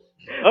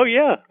 Oh,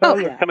 yeah. Oh,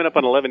 yeah. Coming up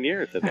on 11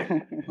 years, I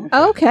think.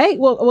 Okay.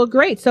 Well,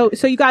 great. So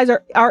you guys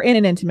are in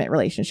an intimate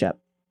relationship.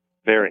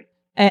 Very.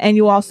 And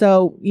you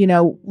also,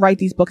 write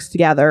these books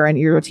together, and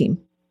you're a team.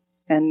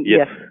 And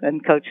yes,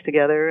 and coach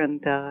together,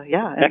 and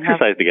and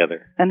exercise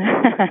together. And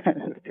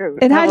it's true.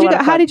 And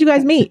how did you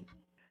guys meet?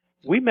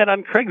 We met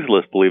on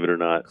Craigslist, believe it or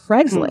not.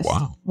 Craigslist.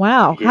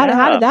 Wow. Yeah.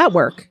 How did that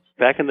work?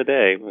 Back in the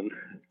day when.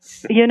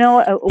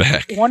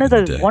 One of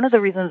the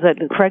reasons that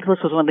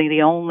Craigslist was one of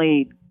the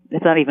only,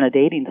 it's not even a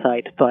dating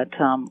site, but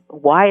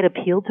why it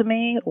appealed to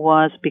me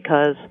was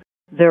because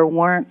there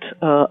weren't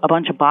a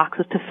bunch of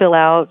boxes to fill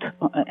out.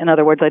 In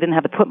other words, I didn't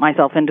have to put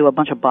myself into a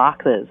bunch of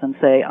boxes and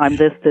say, I'm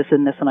this,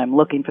 and this, and I'm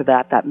looking for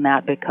that, and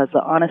that, because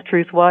the honest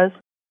truth was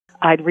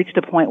I'd reached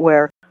a point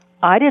where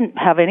I didn't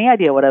have any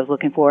idea what I was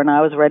looking for, and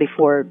I was ready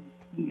for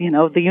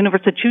the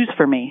universe to choose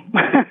for me.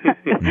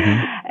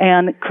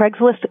 And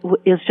Craigslist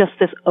is just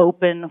this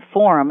open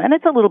forum, and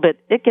it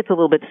gets a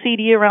little bit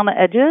seedy around the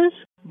edges,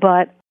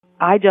 but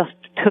I just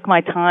took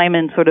my time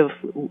and sort of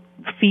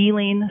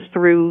feeling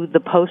through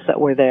the posts that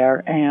were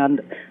there,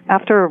 and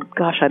after,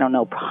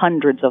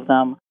 hundreds of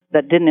them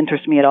that didn't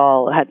interest me at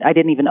all, I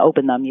didn't even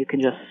open them. You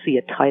can just see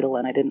a title,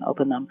 and I didn't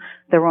open them.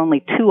 There were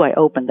only 2 I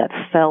opened that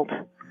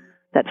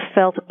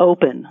felt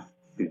open.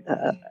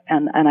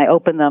 And I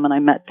opened them, and I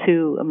met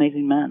 2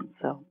 amazing men.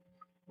 So,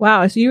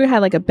 wow! So you had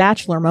like a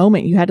bachelor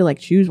moment. You had to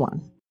choose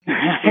one. He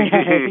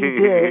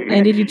did.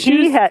 And did you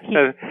choose?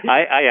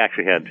 I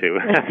actually had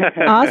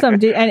to. Awesome.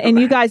 And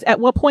you guys, at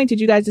what point did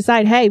you guys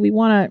decide? Hey, we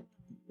want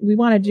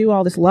to do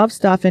all this love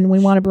stuff, and we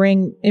want to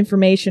bring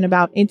information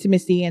about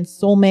intimacy and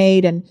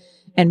soulmate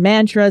and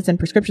mantras and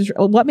prescriptions.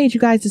 What made you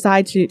guys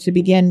decide to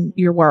begin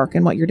your work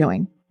and what you're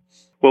doing?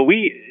 Well,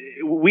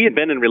 we had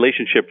been in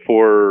relationship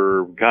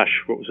for,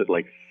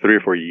 3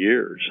 or 4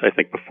 years, I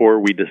think, before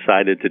we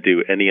decided to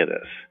do any of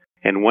this.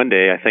 And one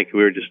day, I think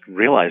we just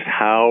realized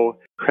how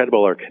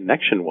credible our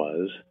connection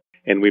was,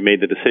 and we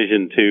made the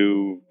decision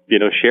to,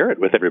 share it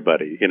with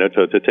everybody,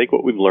 to take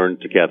what we've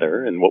learned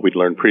together and what we'd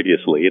learned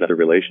previously in other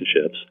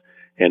relationships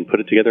and put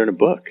it together in a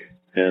book.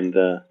 And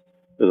it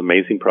was an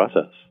amazing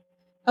process.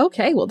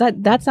 Okay, well,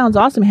 that sounds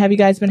awesome. Have you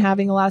guys been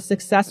having a lot of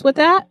success with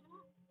that?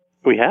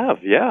 We have,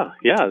 yeah.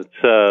 It's,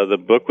 the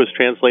book was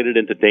translated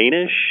into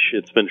Danish.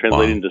 It's been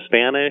translated into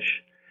Spanish.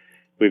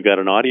 We've got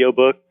an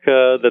audiobook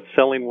that's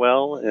selling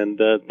well and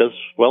does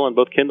well on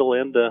both Kindle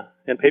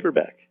and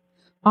paperback.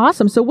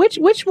 Awesome. So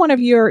which one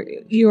of your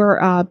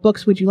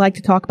books would you like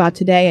to talk about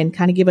today and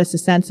kind of give us a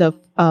sense of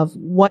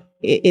what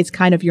is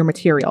kind of your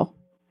material?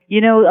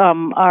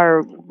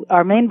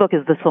 Our main book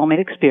is The Soulmate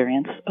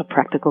Experience, a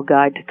practical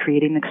guide to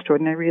creating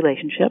extraordinary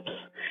relationships.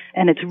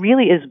 And it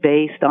really is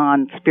based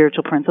on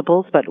spiritual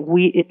principles, but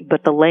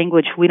the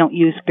language, we don't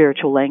use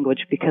spiritual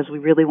language because we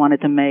really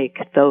wanted to make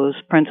those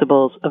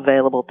principles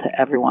available to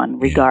everyone,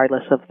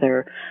 regardless of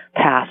their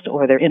past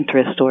or their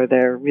interest or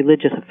their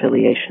religious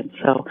affiliation.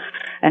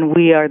 And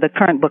the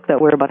current book that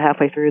we're about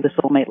halfway through, The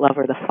Soulmate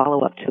Lover, the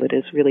follow-up to it,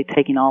 is really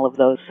taking all of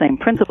those same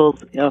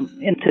principles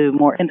into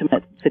more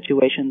intimate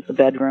situations, the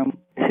bedroom,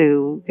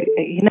 to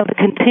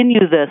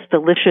continue this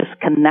delicious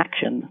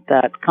connection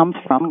that comes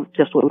from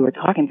just what we were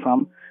talking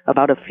from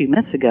about a few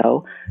minutes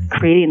ago,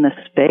 creating this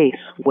space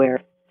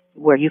where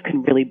you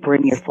can really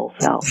bring your full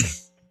self.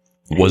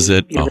 Was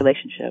it your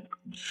relationship?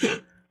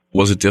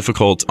 Was it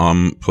difficult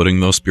putting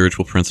those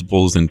spiritual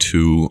principles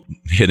into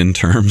hidden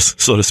terms,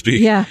 so to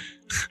speak? Yeah.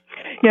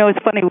 It's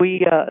funny.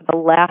 The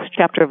last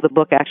chapter of the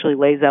book actually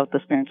lays out the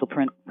spiritual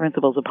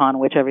principles upon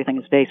which everything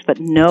is based. But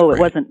no, it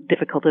wasn't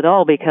difficult at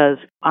all because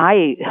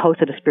I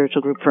hosted a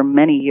spiritual group for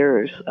many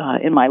years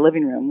in my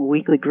living room, a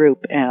weekly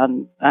group,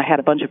 and I had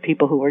a bunch of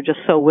people who were just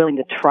so willing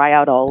to try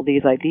out all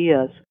these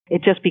ideas.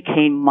 It just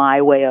became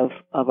my way of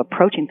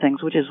approaching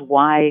things, which is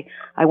why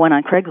I went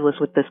on Craigslist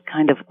with this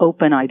kind of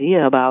open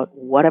idea about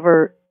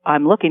whatever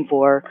I'm looking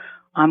for,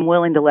 I'm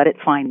willing to let it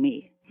find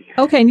me.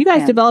 Okay, and you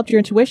guys developed your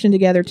intuition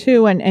together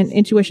too, and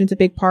intuition's a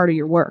big part of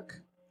your work.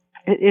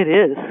 It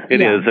is.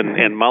 It is,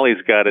 and Molly's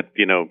got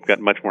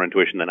much more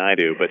intuition than I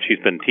do, but she's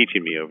been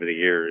teaching me over the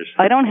years.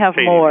 I don't have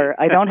more.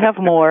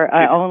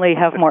 I only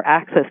have more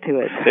access to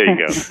it. There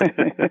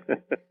you go.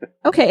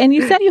 Okay, and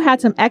you said you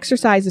had some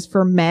exercises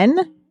for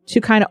men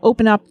to kind of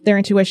open up their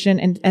intuition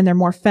and their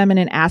more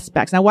feminine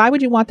aspects. Now, why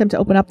would you want them to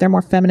open up their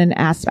more feminine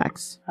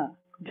aspects?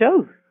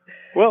 Joe?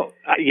 Well,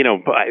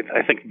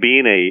 I think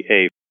being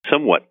a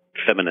somewhat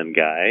feminine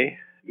guy,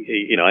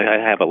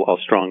 I have a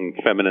strong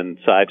feminine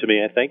side to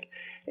me, I think.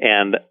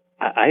 And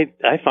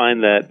I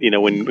find that,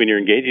 when you're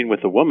engaging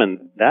with a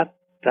woman,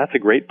 that's a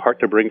great part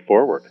to bring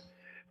forward,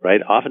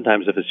 right?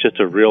 Oftentimes, if it's just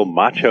a real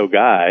macho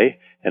guy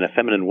and a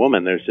feminine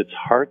woman, it's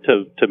hard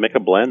to make a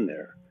blend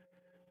there.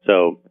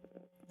 So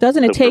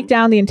doesn't it take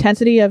down the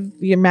intensity of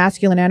your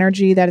masculine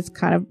energy that is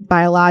kind of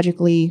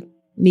biologically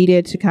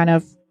needed to kind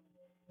of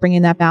bring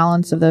in that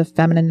balance of the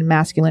feminine and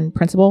masculine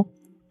principle?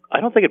 I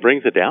don't think it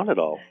brings it down at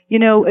all.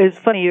 It's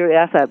funny you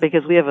ask that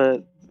because we have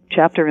a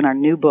chapter in our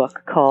new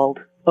book called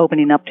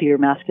Opening Up to Your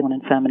Masculine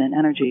and Feminine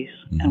Energies.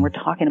 Mm-hmm. And we're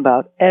talking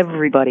about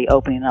everybody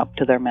opening up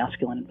to their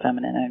masculine and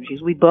feminine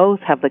energies. We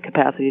both have the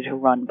capacity to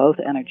run both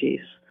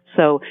energies.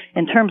 So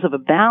in terms of a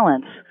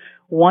balance,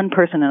 one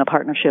person in a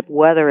partnership,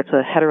 whether it's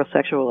a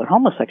heterosexual or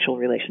homosexual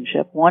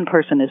relationship, one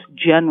person is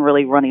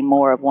generally running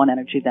more of one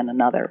energy than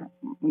another,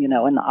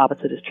 and the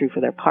opposite is true for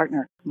their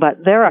partner.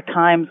 But there are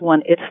times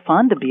when it's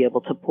fun to be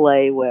able to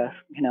play with,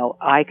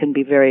 I can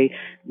be very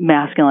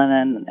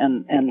masculine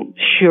and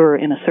sure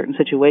in a certain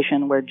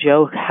situation where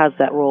Joe has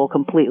that role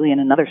completely in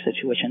another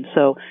situation.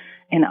 So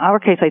in our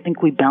case, I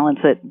think we balance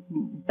it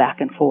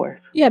back and forth.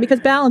 Yeah, because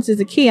balance is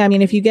the key. I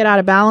mean, if you get out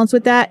of balance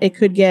with that, it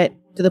could get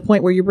to the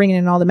point where you're bringing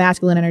in all the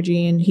masculine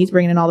energy and he's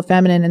bringing in all the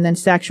feminine, and then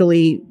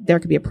sexually there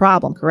could be a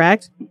problem,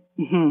 correct?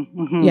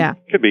 Mm-hmm, mm-hmm. Yeah.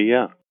 Could be,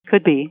 yeah.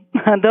 Could be.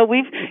 Though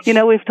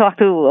we've talked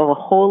to a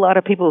whole lot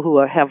of people who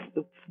have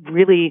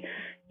really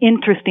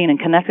interesting and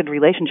connected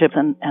relationships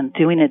and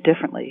doing it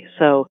differently.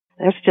 So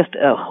there's just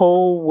a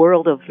whole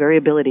world of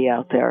variability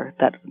out there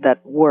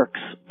that works.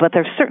 But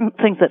there's certain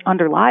things that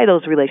underlie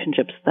those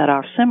relationships that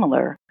are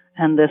similar,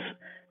 and this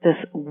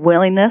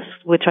willingness,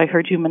 which I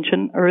heard you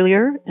mention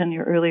earlier in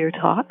your earlier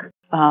talk,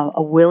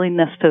 a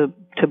willingness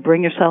to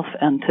bring yourself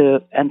and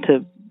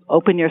to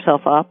open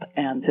yourself up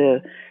and to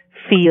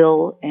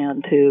feel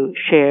and to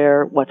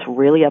share what's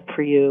really up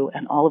for you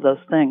and all of those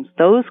things.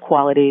 Those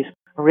qualities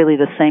are really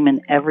the same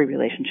in every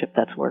relationship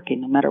that's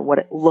working, no matter what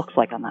it looks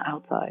like on the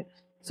outside.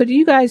 So do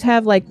you guys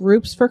have like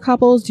groups for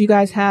couples? Do you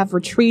guys have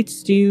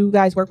retreats? Do you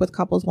guys work with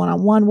couples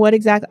one-on-one? What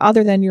exactly,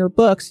 other than your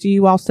books, do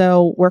you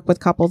also work with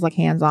couples like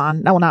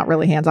hands-on? No, not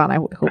really hands-on. I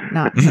would hope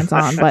not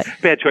hands-on, but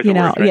bad choice of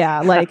words, right?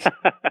 Yeah, like,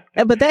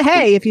 but then,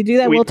 hey, if you do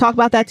that, we'll talk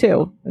about that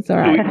too. It's all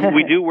right.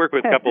 We do work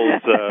with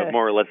couples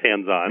more or less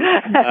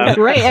hands-on.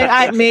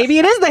 Great. Maybe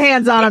it is the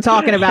hands-on I'm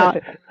talking about.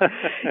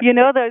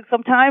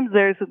 Sometimes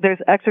there's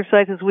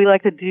exercises we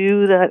like to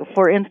do that,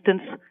 for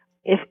instance,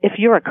 if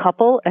you're a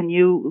couple and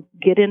you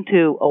get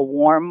into a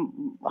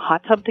warm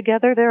hot tub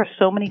together, there are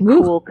so many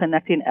cool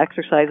connecting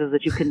exercises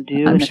that you can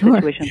do in a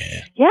situation.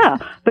 Yeah,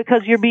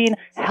 because you're being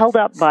held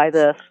up by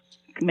this,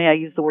 may I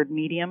use the word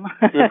medium?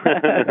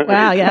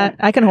 Wow, yeah,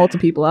 I can hold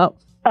some people up.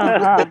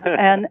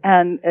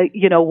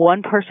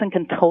 One person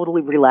can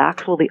totally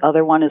relax while the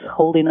other one is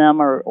holding them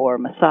or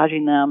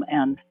massaging them.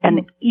 And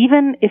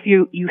even if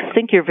you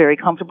think you're very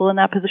comfortable in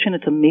that position,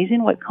 it's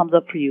amazing what comes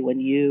up for you when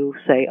you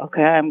say,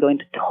 okay, I'm going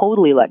to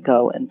totally let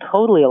go and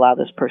totally allow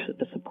this person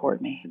to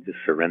support me. Just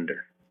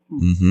surrender.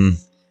 Mm-hmm.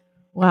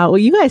 Wow. Well,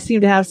 you guys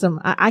seem to have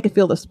some, I could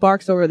feel the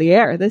sparks over the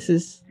air. This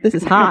is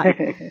hot.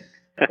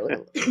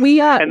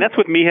 And that's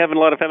with me having a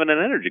lot of feminine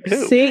energy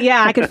too. See,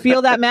 yeah, I could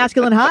feel that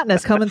masculine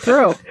hotness coming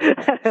through.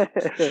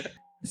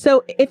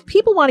 So if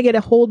people want to get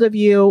a hold of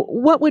you,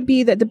 what would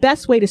be the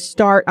best way to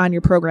start on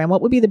your program?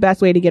 What would be the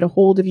best way to get a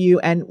hold of you?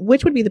 And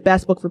which would be the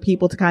best book for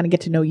people to kind of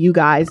get to know you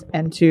guys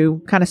and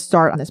to kind of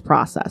start on this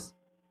process?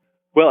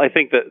 Well, I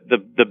think that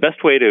the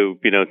best way to,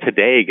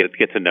 today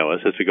get to know us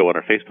is to go on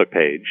our Facebook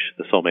page,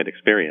 The Soulmate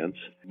Experience.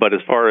 But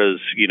as far as,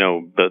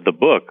 the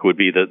book would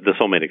be the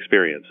Soulmate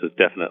Experience is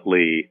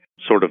definitely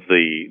sort of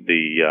the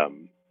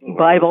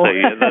Bible.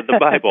 The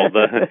Bible,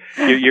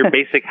 your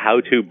basic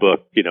how-to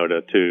book,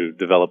 to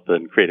develop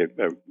and create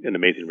an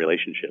amazing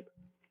relationship.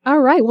 All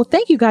right. Well,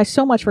 thank you guys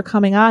so much for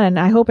coming on, and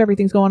I hope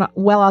everything's going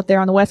well out there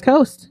on the West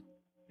Coast.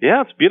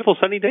 Yeah, it's a beautiful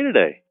sunny day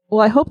today.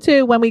 Well, I hope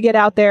to, when we get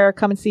out there,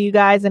 come and see you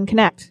guys and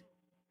connect.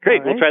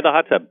 Great. We'll try the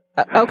hot tub.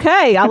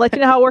 Okay. I'll let you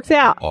know how it works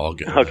out. All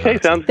good. Okay,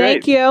 sounds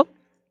great. Thank you.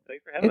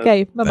 Thanks for having us.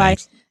 Okay, bye-bye.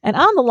 Thanks. And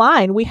on the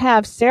line, we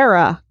have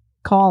Sarah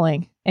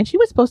calling, and she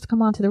was supposed to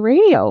come on to the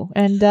radio,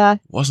 and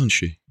Wasn't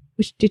she?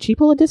 did she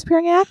pull a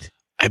disappearing act?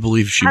 I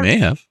believe she may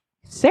have.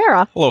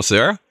 Sarah? Hello,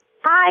 Sarah.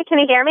 Hi, can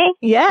you hear me?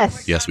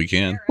 Yes. Yes, we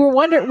can. We're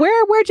wondering,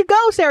 where'd you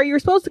go, Sarah? You were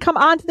supposed to come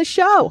on to the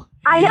show.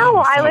 I know.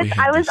 I thought we I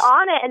had was this.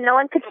 on it and no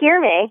one could hear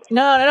me.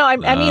 No. I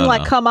mean,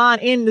 like, come on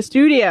in the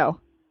studio.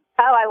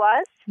 Oh, I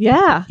was?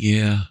 Yeah.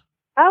 Yeah.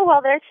 Oh,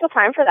 well, there's still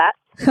time for that.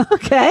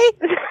 Okay.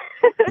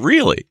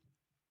 Really?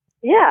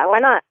 Yeah, why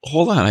not?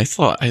 Hold on. I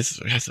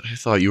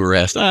thought you were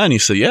asked on. You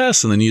said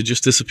yes, and then you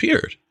just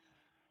disappeared.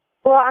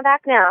 Well, I'm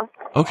back now.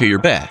 Okay, you're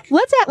back.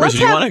 Let's Reza,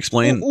 do you want to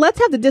explain? Let's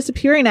have the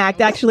disappearing act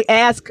actually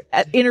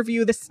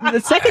interview the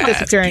second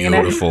disappearing act.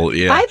 Beautiful.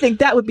 Yeah. I think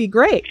that would be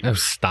great. Oh,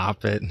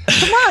 stop it.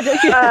 Come on.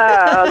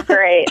 Oh,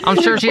 great.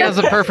 I'm sure she has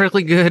a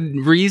perfectly good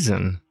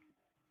reason.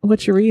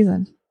 What's your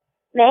reason?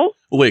 Me?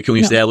 Wait, can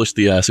we establish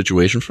the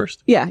situation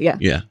first? Yeah. Yeah.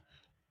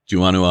 Do you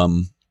want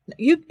to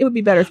It would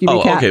be better if you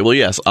recap. okay. Well,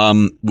 yes.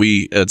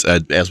 We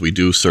as we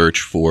do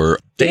search for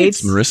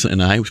dates. Marissa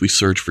and I, we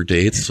search for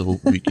dates. So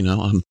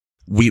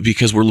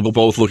because we're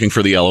both looking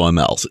for the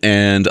LOMLs,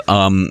 and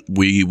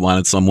we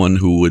wanted someone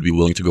who would be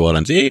willing to go out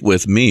on a date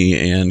with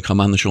me and come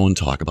on the show and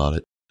talk about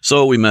it.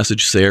 So we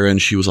messaged Sarah, and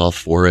she was all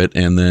for it.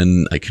 And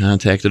then I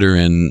contacted her,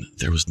 and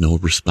there was no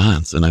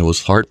response, and I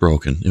was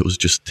heartbroken. It was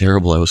just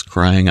terrible. I was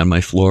crying on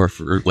my floor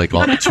for like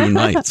all 2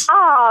 nights.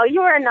 Oh,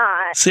 you are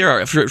not.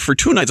 Sarah, for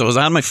 2 nights, I was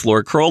on my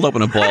floor, curled up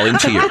in a ball in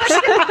tears.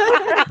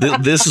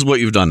 This is what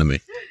you've done to me.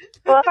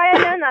 Well, if I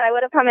had known that, I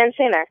would have come in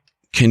sooner.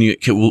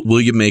 Will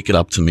you make it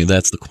up to me?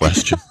 That's the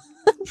question.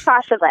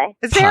 Possibly.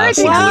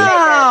 Possibly.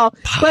 Wow.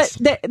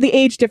 Possibly. But the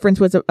age difference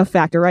was a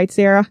factor, right,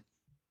 Sarah?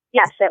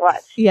 Yes, it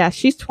was. Yeah,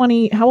 she's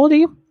 20. How old are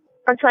you?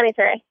 I'm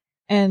 23.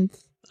 And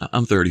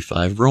I'm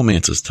 35.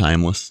 Romance is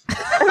timeless.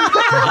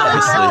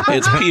 Honestly,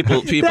 it's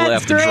people That's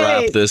have to great.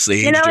 drop this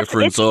age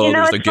difference.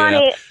 There's a gap.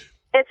 Funny.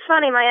 It's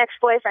funny. My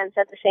ex-boyfriend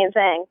said the same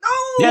thing.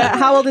 yeah,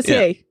 how old is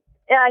he?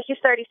 Yeah, he's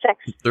 36.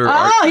 He's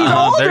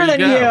older than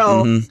you.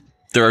 Mhm.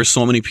 There are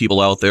so many people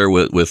out there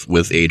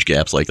with age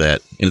gaps like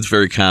that, and it's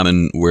very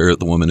common where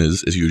the woman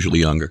is usually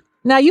younger.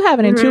 Now, you have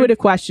an intuitive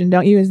question,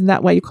 don't you? Isn't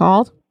that why you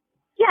called?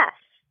 Yes.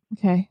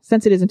 Okay.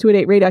 Since it is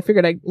Intuitive Radio, I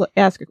figured I'd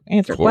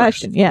answer a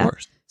question. Yeah.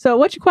 So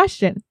what's your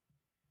question?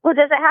 Well,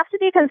 does it have to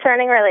be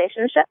concerning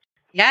relationships?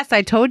 Yes,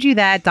 I told you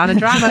that. Donna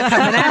Drama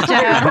coming at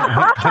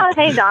you. Oh,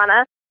 hey,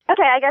 Donna.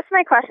 Okay, I guess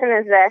my question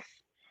is this.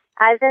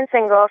 I've been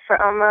single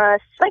for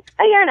almost like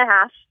a year and a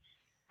half.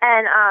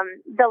 And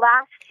the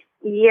last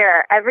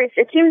year,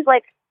 it seems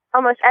like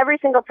almost every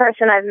single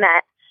person I've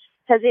met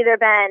has either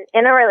been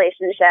in a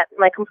relationship,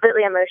 like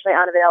completely emotionally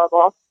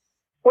unavailable,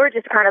 or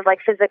just kind of like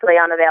physically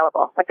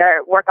unavailable. Like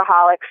they're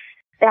workaholics.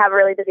 They have a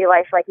really busy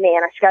life like me,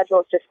 and our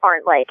schedules just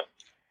aren't like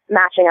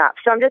matching up.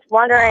 So I'm just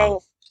wondering,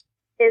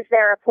 is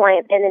there a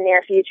point in the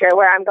near future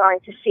where I'm going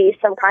to see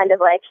some kind of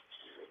like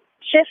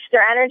shift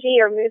or energy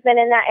or movement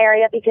in that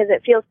area? Because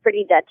it feels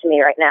pretty dead to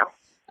me right now.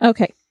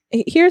 Okay.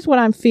 Here's what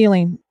I'm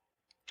feeling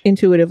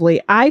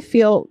intuitively. I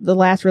feel the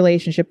last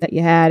relationship that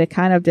you had, it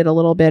kind of did a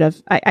little bit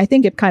of, I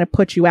think it kind of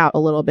put you out a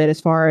little bit as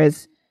far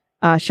as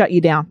shut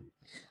you down.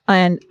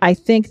 And I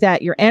think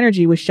that your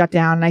energy was shut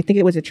down, and I think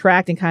it was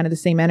attracting kind of the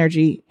same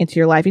energy into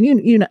your life. And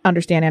you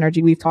understand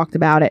energy. We've talked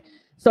about it.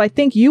 So I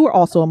think you were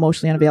also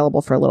emotionally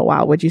unavailable for a little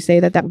while. Would you say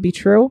that would be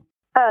true?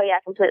 Oh, yeah,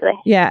 completely.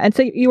 Yeah. And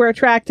so you were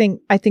attracting,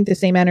 I think, the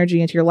same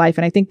energy into your life.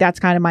 And I think that's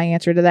kind of my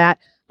answer to that.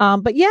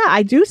 But yeah,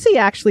 I do see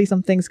actually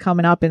some things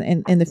coming up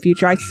in the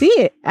future. I see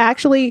it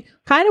actually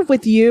kind of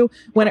with you.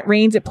 When it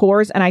rains, it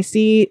pours. And I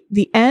see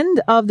the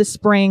end of the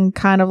spring,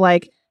 kind of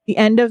like the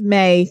end of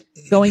May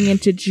going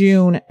into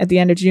June. At the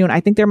end of June, I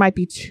think there might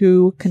be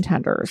 2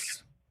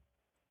 contenders.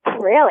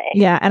 Really?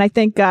 Yeah. And I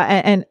think,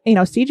 and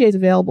CJ is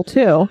available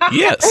too.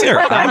 Yeah,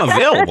 Sarah, I'm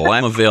available.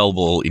 I'm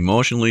available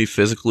emotionally,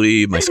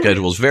 physically. My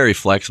schedule is very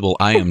flexible.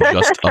 I am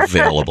just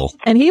available.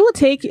 And he will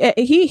take,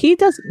 he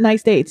does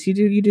nice dates.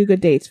 You do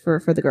good dates for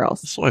the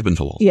girls. So I've been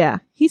told. Yeah.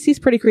 He's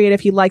pretty creative.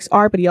 He likes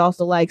art, but he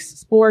also likes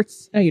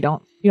sports. No, you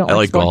don't. I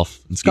like sports. golf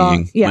and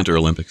skiing, Yeah. Winter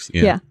Olympics.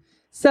 Yeah.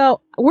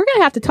 So we're going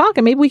to have to talk,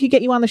 and maybe we could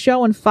get you on the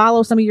show and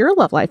follow some of your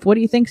love life. What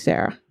do you think,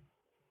 Sarah?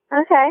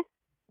 Okay.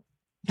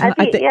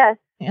 Yeah.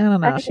 I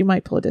don't know. She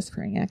might pull a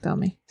disappearing act on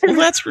me. Well,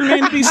 that's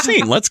remain to be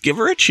seen. Let's give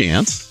her a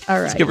chance. All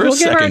right. Let's give her a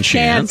second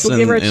chance. We'll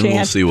give her a and we'll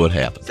chance. see what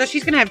happens. So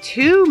she's going to have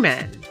 2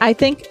 men. I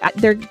think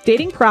they're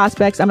dating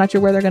prospects. I'm not sure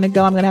where they're going to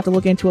go. I'm going to have to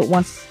look into it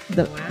once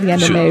the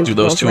end of May Do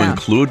those rolls 2 around.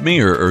 include me,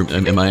 or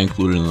am I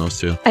included in those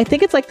 2? I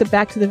think it's like the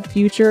Back to the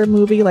Future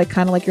movie, like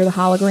kind of like you're the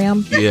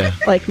hologram. Yeah.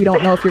 Like we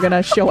don't know if you're going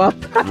to show up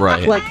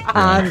Right. like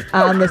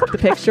on the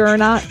picture or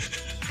not.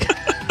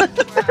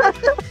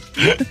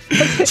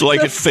 So I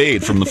could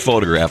fade from the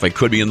photograph. I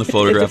could be in the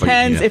photograph. It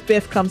depends if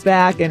Biff comes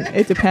back, and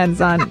it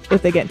depends on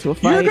if they get into a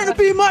fight. You're going to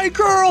be my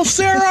girl,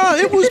 Sarah.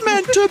 It was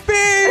meant to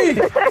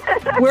be.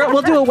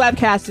 We'll do a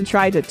webcast and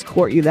try to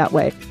court you that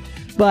way.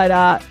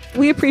 But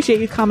we appreciate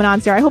you coming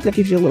on, Sarah. I hope that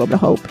gives you a little bit of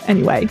hope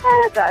anyway.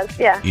 Yeah, it does,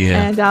 yeah.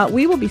 And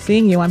we will be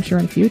seeing you, I'm sure,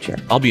 in the future.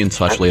 I'll be in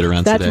touch later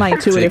on today. That's my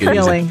intuitive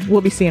feeling.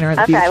 We'll be seeing her in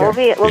the future.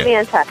 Okay, we'll be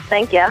in touch.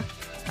 Thank you.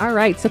 All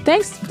right. So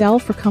thanks, Del,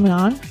 for coming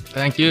on.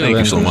 Thank you. Thank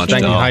you so much,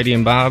 Thank you, Del. Heidi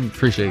and Bob.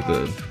 Appreciate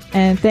it.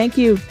 And thank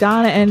you,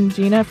 Donna and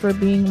Gina, for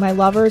being my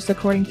lovers,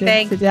 according to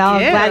Del.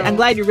 I'm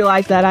glad you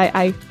realized that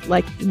I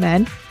like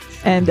men.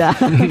 And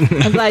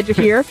I'm glad you're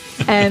here.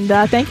 And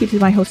thank you to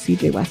my host,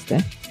 CJ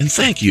Weston. And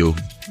thank you.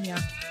 Yeah.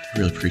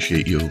 Really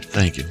appreciate you.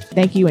 Thank you.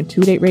 Thank you. And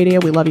 2 Date Radio.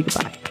 We love you.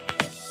 Goodbye.